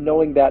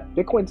knowing that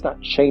Bitcoin's not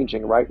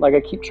changing, right? Like,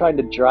 I keep trying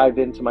to drive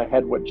into my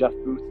head what Jeff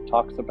Booth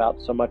talks about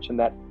so much, in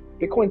that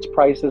Bitcoin's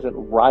price isn't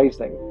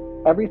rising,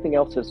 everything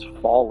else is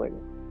falling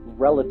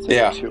relative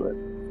yeah. to it.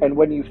 And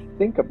when you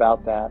think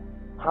about that,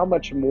 how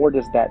much more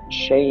does that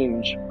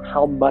change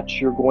how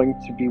much you're going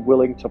to be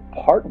willing to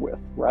part with,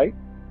 right?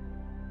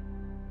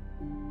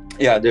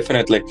 Yeah,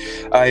 definitely.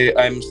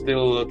 I'm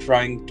still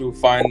trying to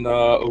find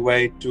a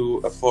way to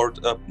afford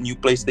a new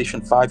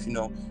PlayStation 5,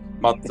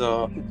 but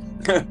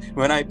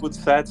when I put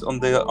sats on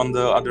the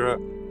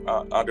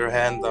other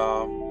hand,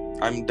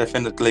 I'm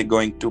definitely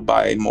going to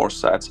buy more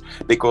sats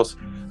because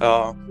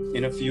uh,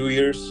 in a few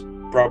years,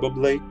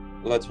 probably,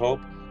 let's hope,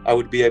 I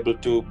would be able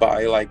to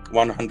buy like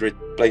 100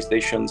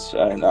 PlayStations,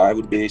 and I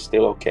would be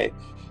still okay.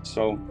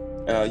 So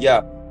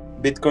yeah,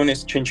 Bitcoin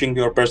is changing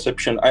your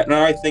perception. And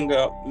I think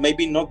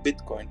maybe not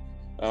Bitcoin,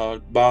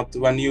 but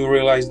when you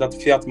realize that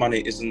fiat money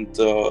is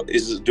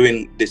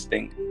doing this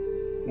thing,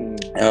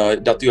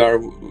 Mm. that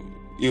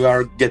you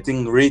are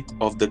getting rid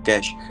of the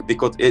cash,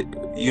 because it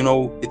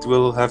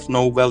will have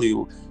no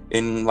value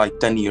in like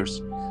 10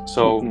 years.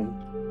 So Hmm.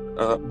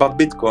 but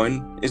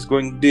Bitcoin is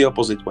going the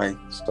opposite way.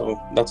 So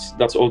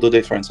that's all the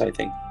difference, I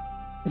think.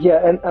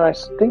 Yeah, and I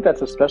think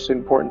that's especially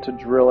important to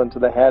drill into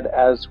the head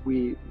as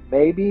we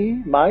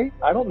might,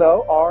 I don't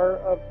know, are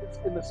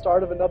in the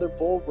start of another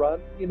bull run,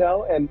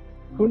 and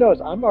who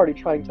knows? I'm already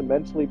trying to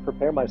mentally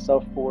prepare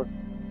myself for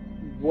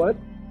what.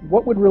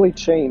 what would really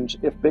change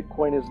if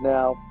Bitcoin is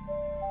now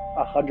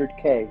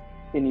 100K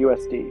in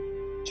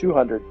USD,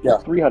 200, Yeah.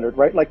 300,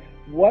 right? Like,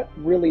 what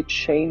really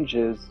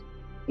changes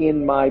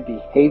in my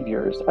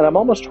behaviors? And I'm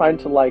almost trying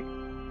to like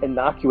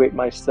inoculate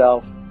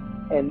myself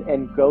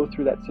and go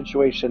through that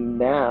situation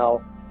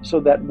now so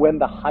that when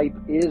the hype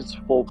is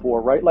full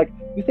bore, right? Like,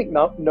 you think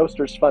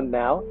Noster's fun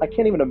now? I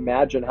can't even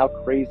imagine how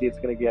crazy it's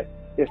going to get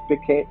if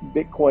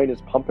Bitcoin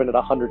is pumping at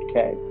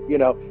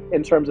 100K,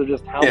 in terms of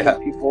just how many Yeah.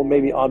 people may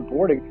be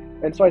onboarding.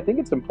 And so I think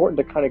it's important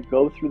to kind of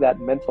go through that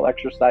mental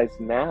exercise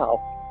now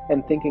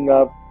and thinking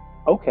of,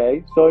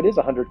 okay, so it is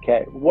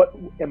 100K. What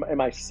am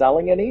I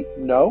selling any?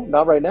 No,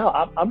 not right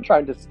now. I'm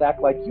trying to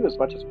stack like you as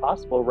much as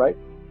possible, right?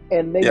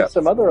 And maybe Yeah.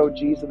 some other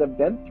OGs that have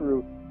been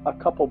through a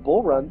couple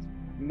bull runs,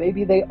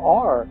 maybe they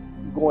are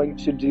going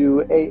to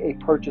do a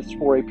purchase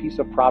for a piece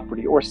of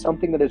property or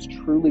something that is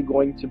truly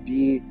going to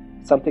be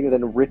something that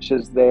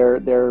enriches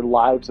their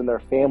lives and their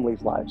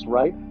families' lives,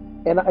 right?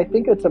 And I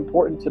think it's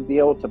important to be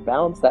able to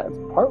balance that. It's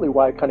partly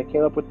why I kind of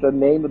came up with the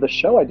name of the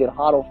show I did,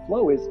 HODL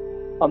Flow, is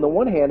on the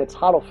one hand, it's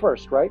HODL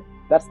first, right?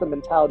 That's the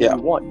mentality Yeah.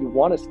 you want. You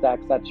want to stack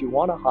sats, you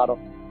want to HODL.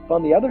 But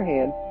on the other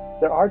hand,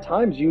 there are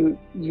times you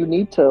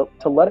need to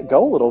let it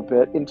go a little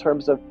bit in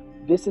terms of,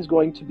 this is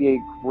going to be a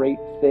great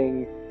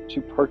thing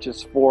to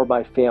purchase for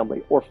my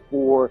family or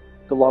for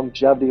the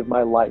longevity of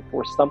my life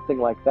or something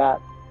like that.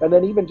 And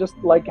then even just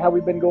like how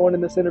we've been going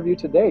in this interview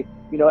today,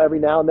 every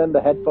now and then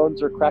the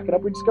headphones are cracking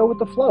up. We just go with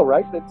the flow,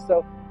 right? And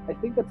so I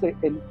think that's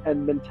a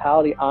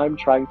mentality I'm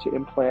trying to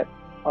implant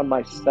on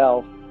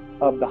myself,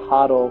 of the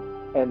HODL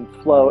and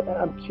flow. And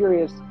I'm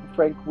curious,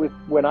 Frank, with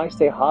when I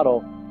say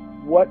HODL,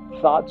 what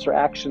thoughts or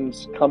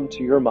actions come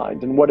to your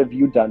mind, and what have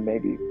you done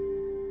maybe?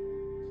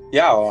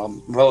 Yeah,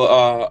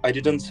 well, I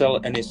didn't sell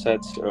any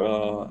sets.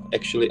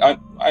 Actually,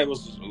 I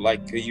was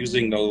like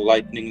using a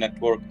Lightning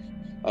network.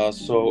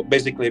 So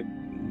basically,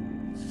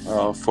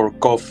 for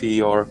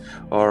coffee or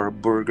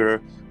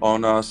burger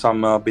on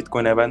some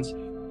Bitcoin events.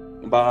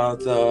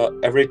 But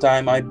every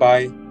time I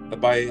buy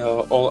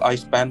all I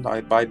spend,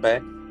 I buy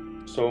back.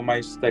 So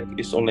my stack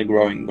is only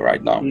growing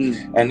right now.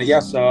 And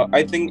yes,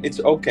 I think it's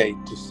okay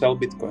to sell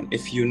Bitcoin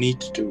if you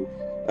need to,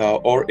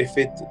 or if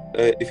it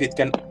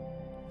can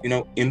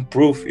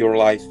improve your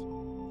life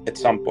at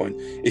some point.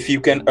 If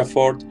you can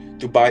afford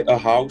to buy a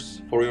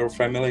house for your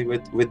family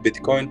with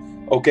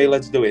Bitcoin, okay,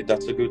 let's do it.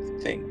 That's a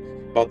good thing.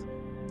 But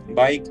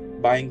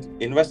buying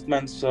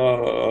investments,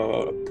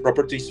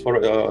 properties for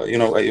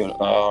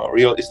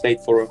real estate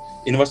for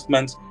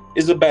investments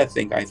is a bad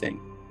thing, I think.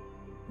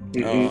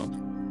 uh,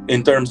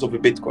 in terms of a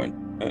Bitcoin,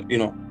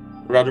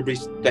 rather be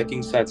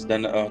stacking sets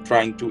than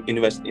trying to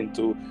invest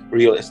into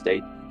real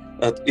estate.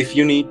 If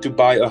you need to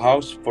buy a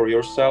house for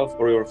yourself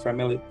or your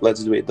family,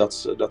 let's do it.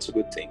 That's a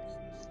good thing.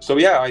 So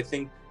yeah, I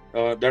think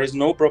there is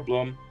no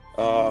problem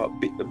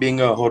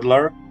being a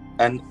hodler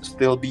and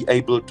still be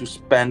able to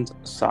spend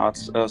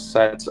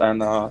sats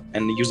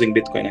and using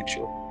Bitcoin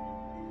actually.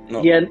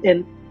 No. Yeah,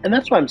 and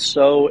that's why I'm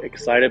so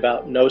excited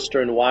about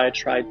Noster and why I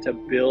tried to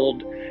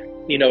build.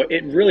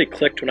 It really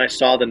clicked when I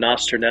saw the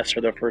Noster Nest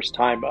for the first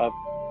time. Of,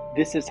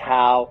 this is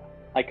how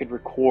I could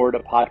record a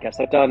podcast.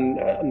 I've done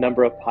a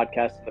number of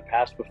podcasts in the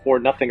past before,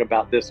 nothing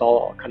about this,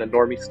 all kind of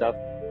normie stuff.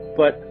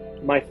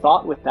 But my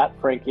thought with that,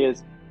 Frank,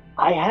 is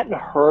I hadn't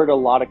heard a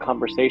lot of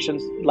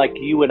conversations like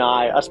you and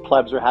us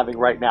plebs, are having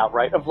right now,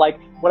 right? Of like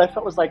what I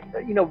felt was like,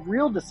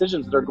 real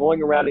decisions that are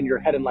going around in your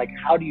head, and like,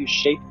 how do you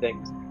shape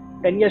things?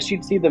 And yes,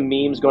 you'd see the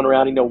memes going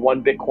around,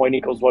 one Bitcoin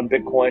equals one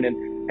Bitcoin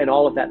and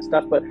all of that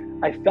stuff. But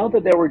I felt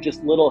that there were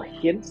just little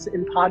hints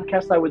in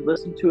podcasts I would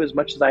listen to as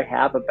much as I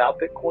have about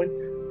Bitcoin.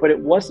 But it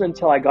wasn't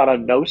until I got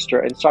on Noster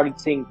and started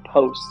seeing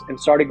posts and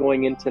started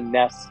going into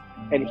nests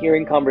and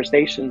hearing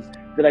conversations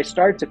that I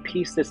started to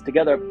piece this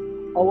together.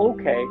 Oh,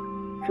 okay.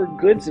 For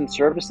goods and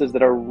services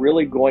that are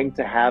really going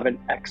to have an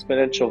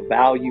exponential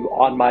value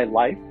on my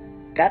life,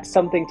 that's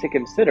something to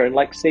consider. And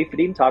like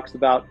Saifedean talks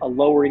about,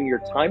 lowering your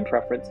time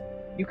preference,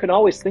 you can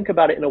always think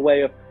about it in a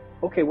way of,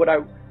 okay,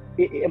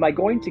 am I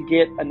going to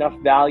get enough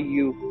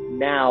value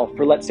now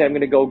for, let's say I'm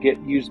going to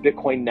use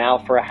Bitcoin now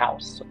for a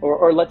house,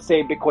 or let's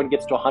say Bitcoin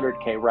gets to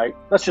 100K, right?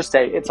 Let's just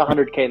say it's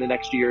 100K in the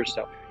next year or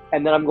so.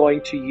 And then I'm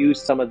going to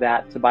use some of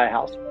that to buy a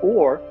house.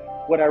 Or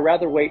would I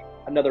rather wait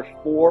another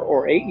 4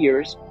 or 8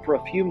 years for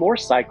a few more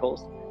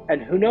cycles?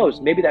 And who knows,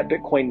 maybe that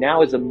Bitcoin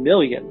now is 1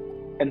 million,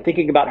 and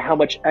thinking about how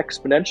much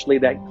exponentially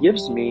that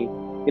gives me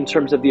in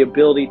terms of the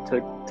ability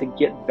to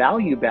get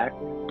value back,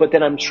 but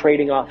then I'm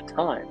trading off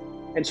time.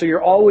 And so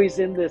you're always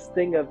in this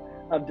thing of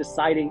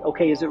deciding,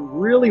 okay, is it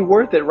really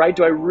worth it, right?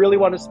 Do I really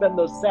want to spend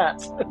those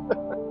sats?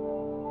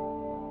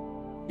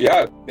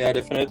 Yeah,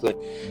 definitely.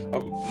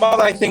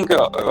 But I think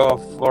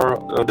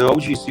for the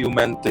OGs you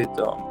mentioned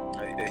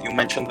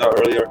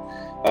earlier,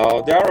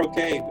 they are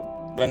okay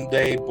when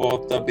they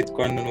bought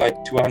Bitcoin like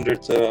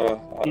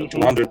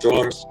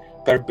 $200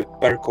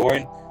 per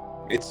coin.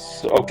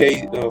 It's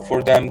okay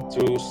for them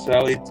to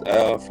sell it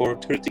for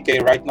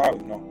 30K right now,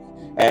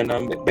 And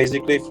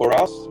basically for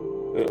us,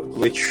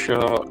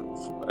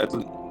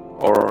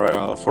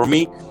 for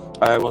me,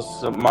 I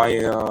was my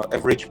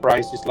average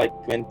price is like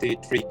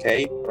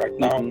 23K right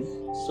now.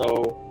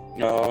 So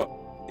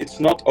it's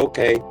not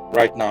okay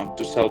right now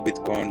to sell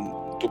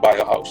Bitcoin to buy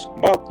a house.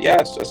 But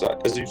yes,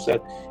 as you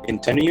said, in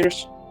 10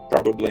 years,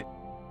 probably.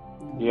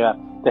 Yeah,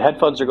 the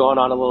headphones are going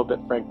on a little bit,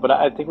 Frank, but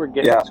I think we're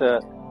getting Yeah.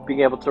 to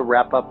being able to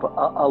wrap up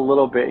a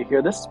little bit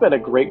here. This has been a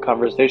great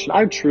conversation.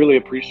 I truly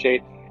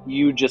appreciate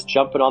you just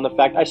jumping on the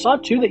fact. I saw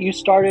too that you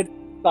started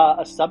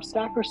a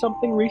Substack or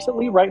something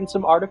recently, writing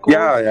some articles.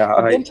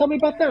 Yeah. Again, tell me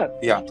about that.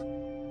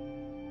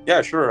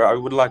 Yeah, sure. I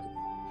would like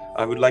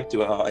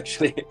to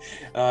actually.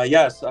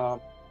 Yes.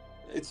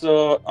 It's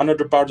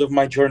another part of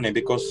my journey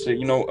because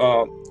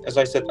as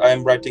I said, I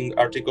am writing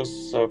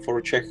articles for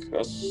Czech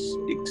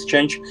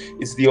exchange.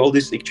 It's the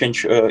oldest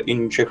exchange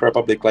in Czech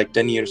Republic, like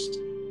 10 years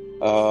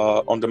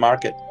on the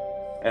market.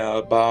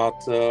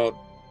 But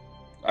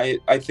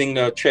I think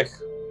Czech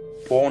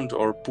fund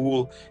or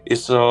pool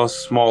is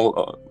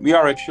small. We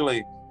are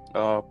actually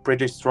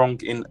pretty strong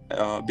in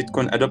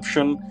Bitcoin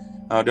adoption.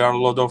 There are a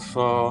lot of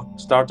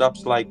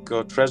startups like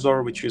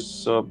Trezor, which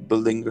is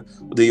building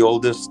the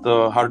oldest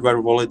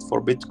hardware wallet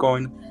for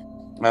Bitcoin,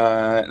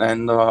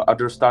 and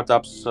other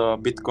startups,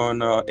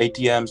 Bitcoin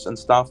ATMs and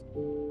stuff.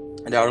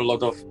 There are a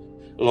lot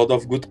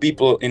of good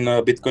people in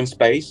Bitcoin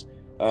space,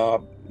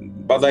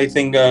 but I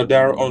think they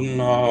are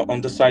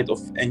on the side of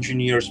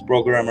engineers,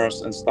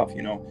 programmers, and stuff.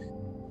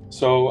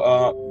 So,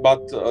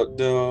 but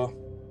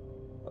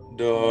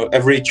the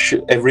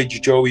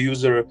average Joe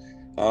user,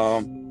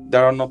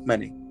 there are not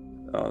many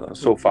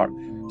so far.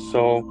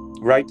 So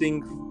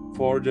writing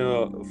for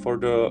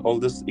the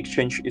oldest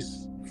exchange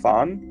is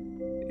fun.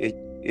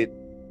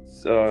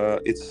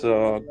 It's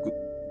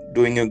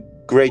doing a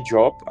great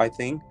job, I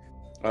think.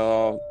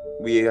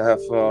 We have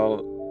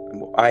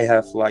I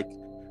have like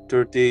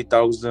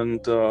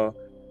 30,000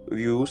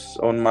 views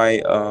on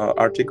my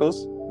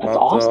articles. That's But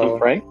awesome,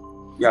 Frank.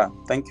 yeah,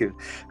 thank you.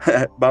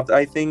 But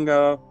I think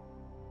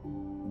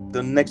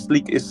the next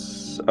league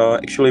is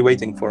actually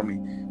waiting for me.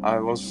 I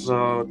was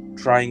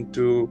trying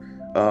to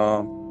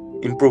uh,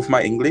 improve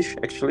my English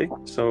actually,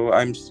 so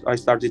I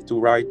started to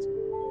write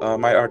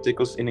my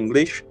articles in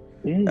English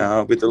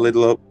with a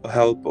little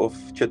help of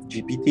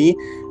ChatGPT,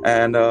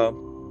 and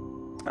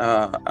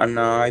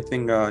I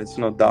think it's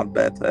not that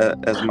bad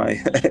as my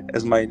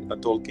as my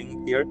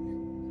talking here,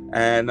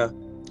 and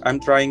I'm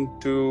trying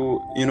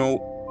to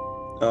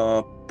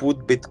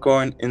put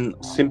Bitcoin in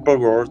simple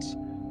words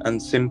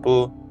and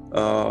simple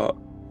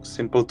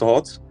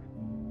thoughts,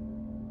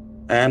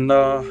 and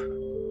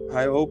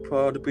I hope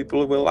the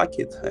people will like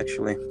it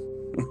actually.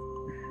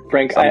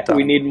 Frank, we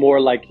Sometime. need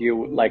more like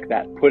you, like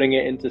that, putting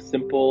it into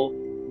simple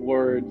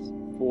words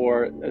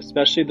for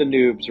especially the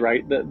noobs,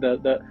 right?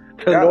 The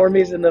Yeah.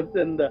 normies and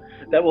the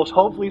that will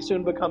hopefully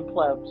soon become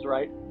plebs,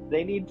 right?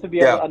 They need to be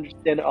able Yeah. to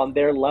understand it on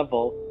their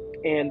level.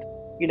 And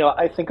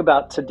I think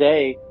about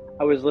today.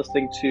 I was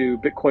listening to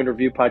Bitcoin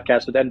Review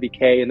podcast with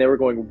NBK, and they were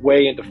going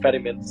way into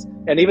Fediments.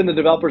 And even the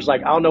developers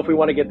like, I don't know if we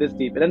want to get this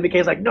deep. And NBK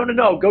is like,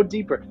 no, go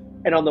deeper.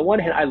 And on the one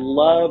hand, I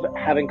love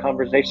having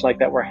conversations like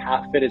that where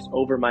half it is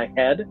over my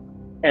head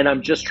and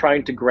I'm just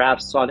trying to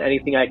grasp on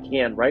anything I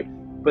can, right?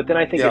 But then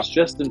I think it's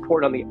just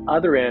important on the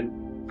other end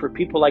for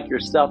people like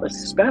yourself,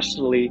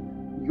 especially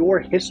your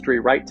history,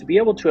 right? To be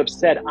able to have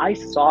said, I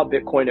saw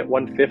Bitcoin at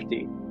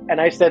 150 and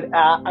I said,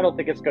 I don't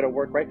think it's going to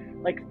work, right?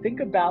 Like, think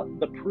about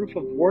the proof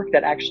of work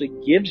that actually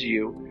gives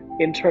you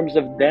in terms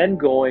of then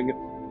going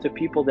to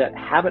people that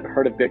haven't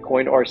heard of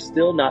Bitcoin or are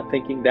still not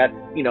thinking that,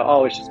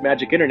 oh, it's just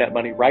magic internet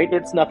money, right?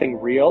 It's nothing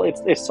real.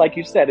 It's like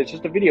you said, it's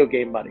just a video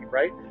game money,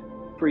 right?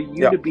 For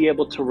you to be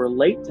able to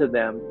relate to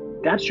them,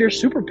 that's your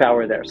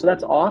superpower there. So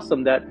that's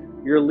awesome that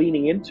you're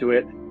leaning into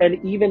it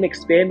and even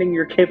expanding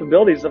your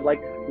capabilities of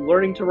like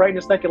learning to write in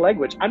a second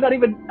language. I'm not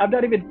even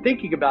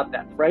thinking about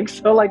that, Frank.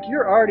 So like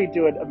you're already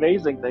doing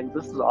amazing things.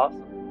 This is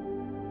awesome.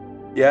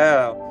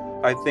 Yeah,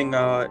 I think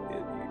I'm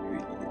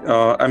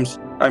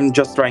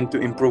just trying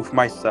to improve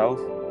myself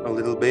a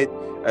little bit,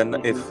 and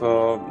if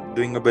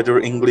doing a better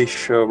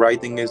English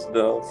writing is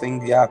the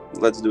thing, yeah,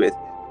 let's do it.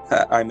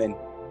 I'm in.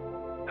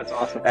 That's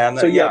awesome. And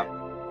so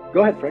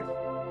go ahead, Frank.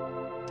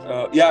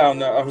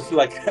 And I was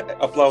like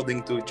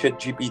applauding to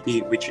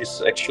ChatGPT, which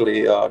is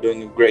actually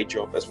doing a great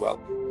job as well.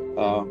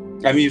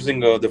 I'm using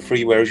the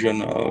free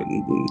version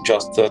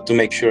just to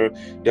make sure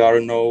there are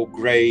no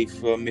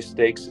grave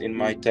mistakes in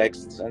my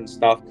texts and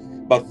stuff.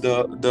 But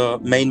the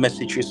main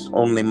message is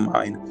only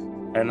mine,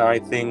 and I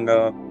think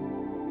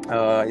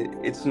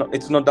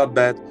it's not that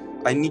bad.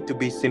 I need to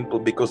be simple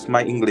because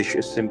my English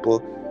is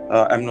simple.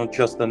 I'm not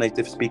just a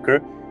native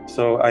speaker,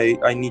 so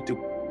I need to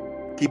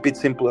keep it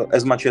simple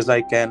as much as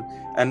I can.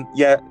 And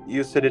yeah,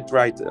 you said it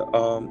right.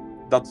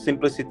 That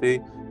simplicity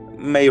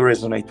may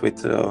resonate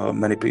with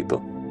many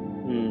people.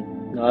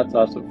 No, that's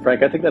awesome,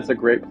 Frank. I think that's a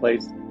great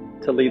place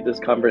to leave this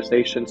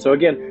conversation. So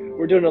again,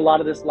 we're doing a lot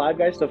of this live,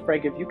 guys. So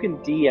Frank, if you can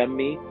DM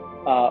me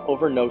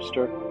over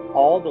Noster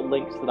all the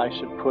links that I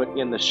should put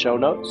in the show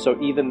notes. So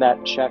even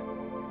that check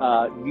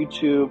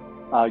YouTube,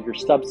 your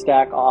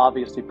Substack, I'll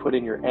obviously put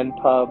in your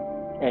NPub.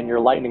 and your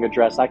Lightning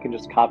address, I can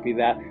just copy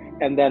that.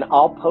 And then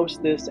I'll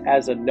post this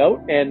as a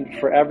note. And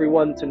for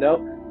everyone to know,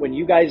 when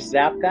you guys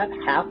zap that,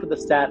 half of the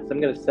sats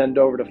I'm going to send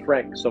over to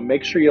Frank. So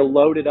make sure you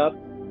load it up.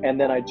 And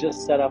then I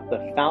just set up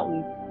the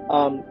Fountain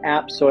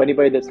app. So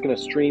anybody that's going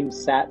to stream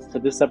sats to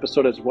this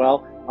episode as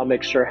well, I'll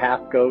make sure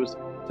half goes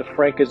to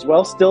Frank as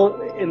well. Still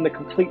in the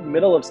complete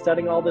middle of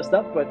setting all this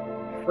up, but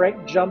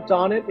Frank jumped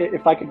on it.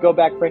 If I could go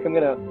back, Frank, I'm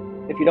going to,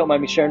 if you don't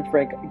mind me sharing,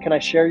 Frank, can I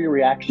share your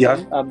reaction? Yeah,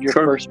 your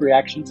sure. first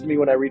reaction to me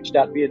when I reached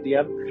out via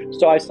DM.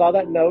 So I saw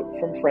that note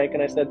from Frank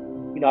and I said,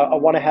 I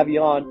want to have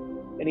you on.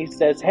 And he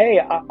says,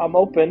 hey, I'm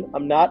open.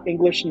 I'm not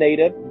English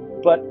native,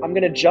 but I'm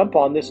going to jump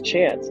on this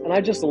chance. And I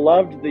just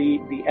loved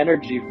the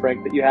energy,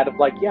 Frank, that you had of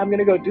like, yeah, I'm going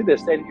to go do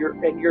this. And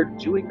you're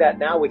doing that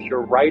now with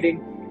your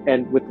writing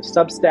and with the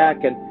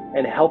Substack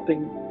and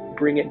helping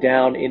bring it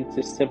down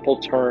into simple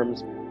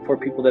terms for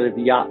people that have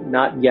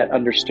not yet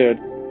understood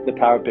the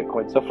power of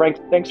Bitcoin. So Frank,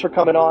 thanks for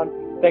coming on.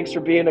 Thanks for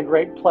being a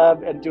great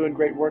pleb and doing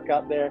great work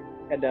out there.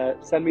 And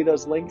send me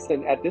those links.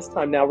 And at this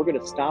time now, we're going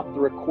to stop the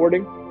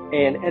recording.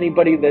 And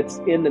anybody that's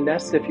in the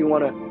nest, if you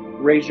want to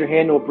raise your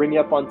hand, we'll bring you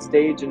up on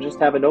stage and just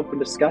have an open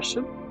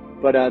discussion.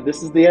 But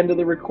this is the end of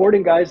the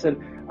recording, guys.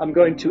 And I'm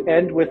going to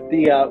end with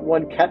the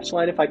one catch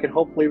line, if I can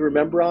hopefully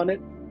remember on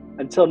it.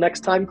 Until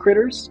next time,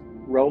 critters,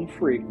 roam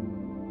free.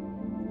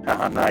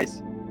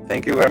 Nice.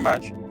 Thank you very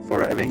much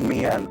for having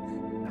me, and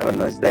have a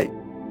nice day.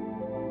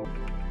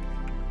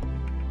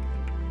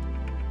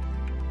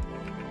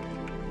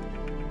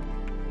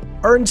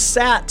 Earn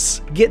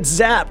sats, get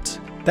zapped.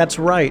 That's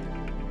right.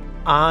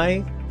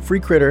 I, Free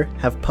Critter,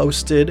 have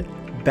posted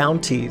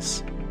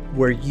bounties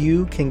where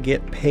you can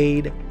get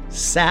paid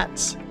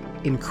sats,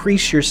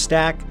 increase your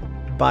stack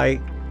by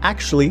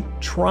actually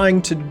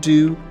trying to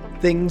do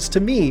things to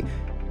me.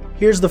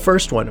 Here's the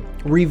first one,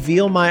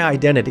 reveal my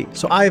identity.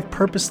 So I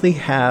purposely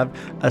have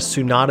a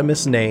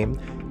pseudonymous name,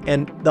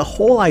 and the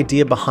whole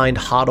idea behind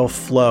HODL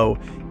Flow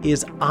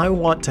is I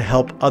want to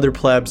help other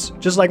plebs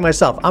just like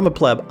myself. I'm a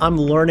pleb. I'm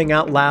learning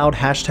out loud,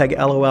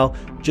 #LOL,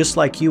 just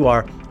like you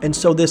are. And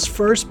so this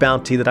first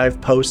bounty that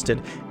I've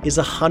posted is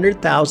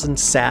 100,000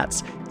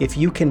 sats if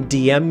you can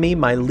DM me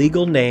my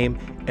legal name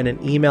and an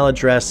email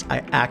address I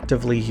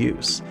actively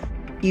use.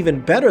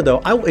 Even better though,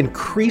 I will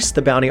increase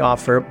the bounty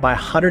offer by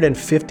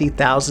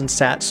 150,000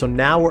 sats. So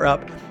now we're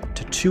up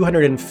to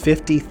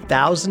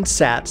 250,000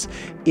 sats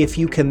if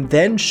you can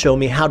then show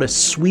me how to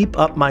sweep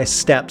up my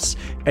steps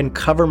and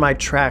cover my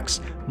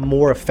tracks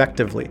more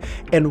effectively.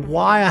 And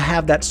why I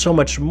have that so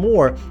much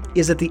more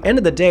is at the end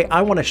of the day,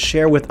 I want to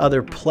share with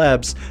other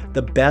plebs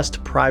the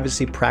best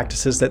privacy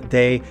practices that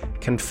they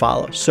can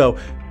follow. So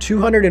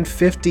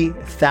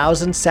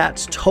 250,000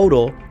 sats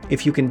total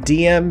if you can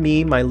DM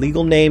me my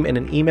legal name and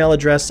an email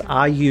address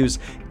I use.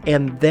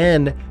 And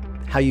then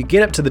how you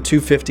get up to the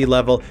 250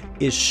 level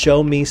is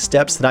show me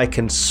steps that I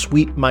can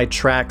sweep my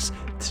tracks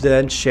to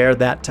then share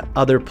that to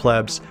other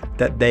plebs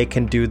that they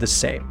can do the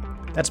same.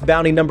 That's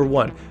bounty number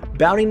one.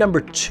 Bounty number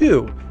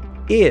two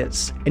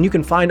is, and you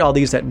can find all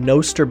these at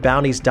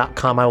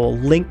nosterbounties.com. I will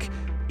link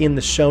in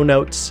the show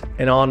notes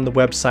and on the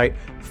website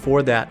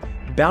for that.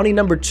 Bounty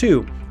number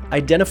two,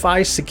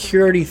 identify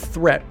security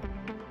threat.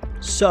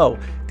 So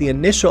the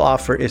initial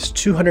offer is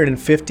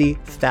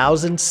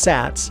 250,000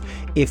 sats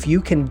if you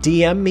can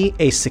DM me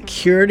a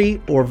security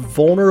or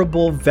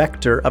vulnerable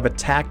vector of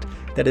attack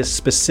that is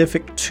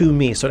specific to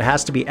me. So it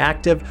has to be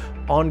active,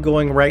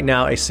 ongoing right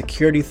now, a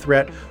security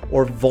threat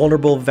or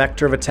vulnerable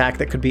vector of attack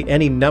that could be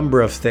any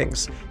number of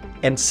things.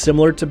 And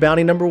similar to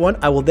bounty number one,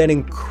 I will then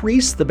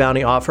increase the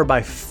bounty offer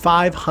by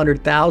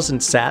 500,000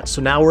 sats.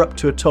 So now we're up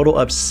to a total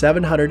of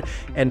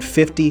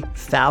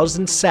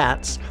 750,000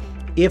 sats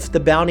if the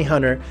bounty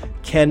hunter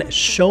can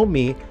show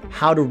me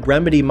how to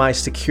remedy my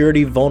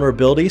security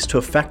vulnerabilities to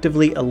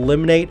effectively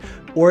eliminate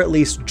or at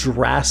least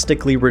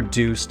drastically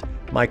reduce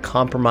my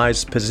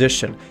compromised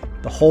position.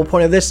 The whole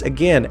point of this,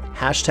 again,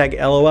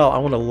 #LOL. I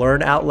want to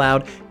learn out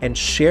loud and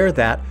share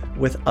that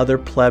with other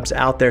plebs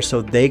out there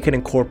so they can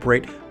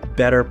incorporate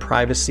better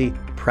privacy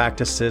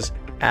practices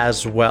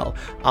as well.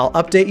 I'll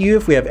update you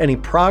if we have any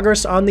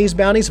progress on these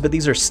bounties, but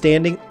these are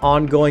standing,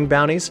 ongoing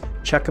bounties.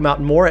 Check them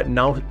out more at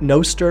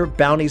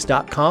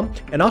nosterbounties.com.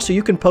 And also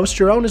you can post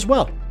your own as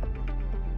well.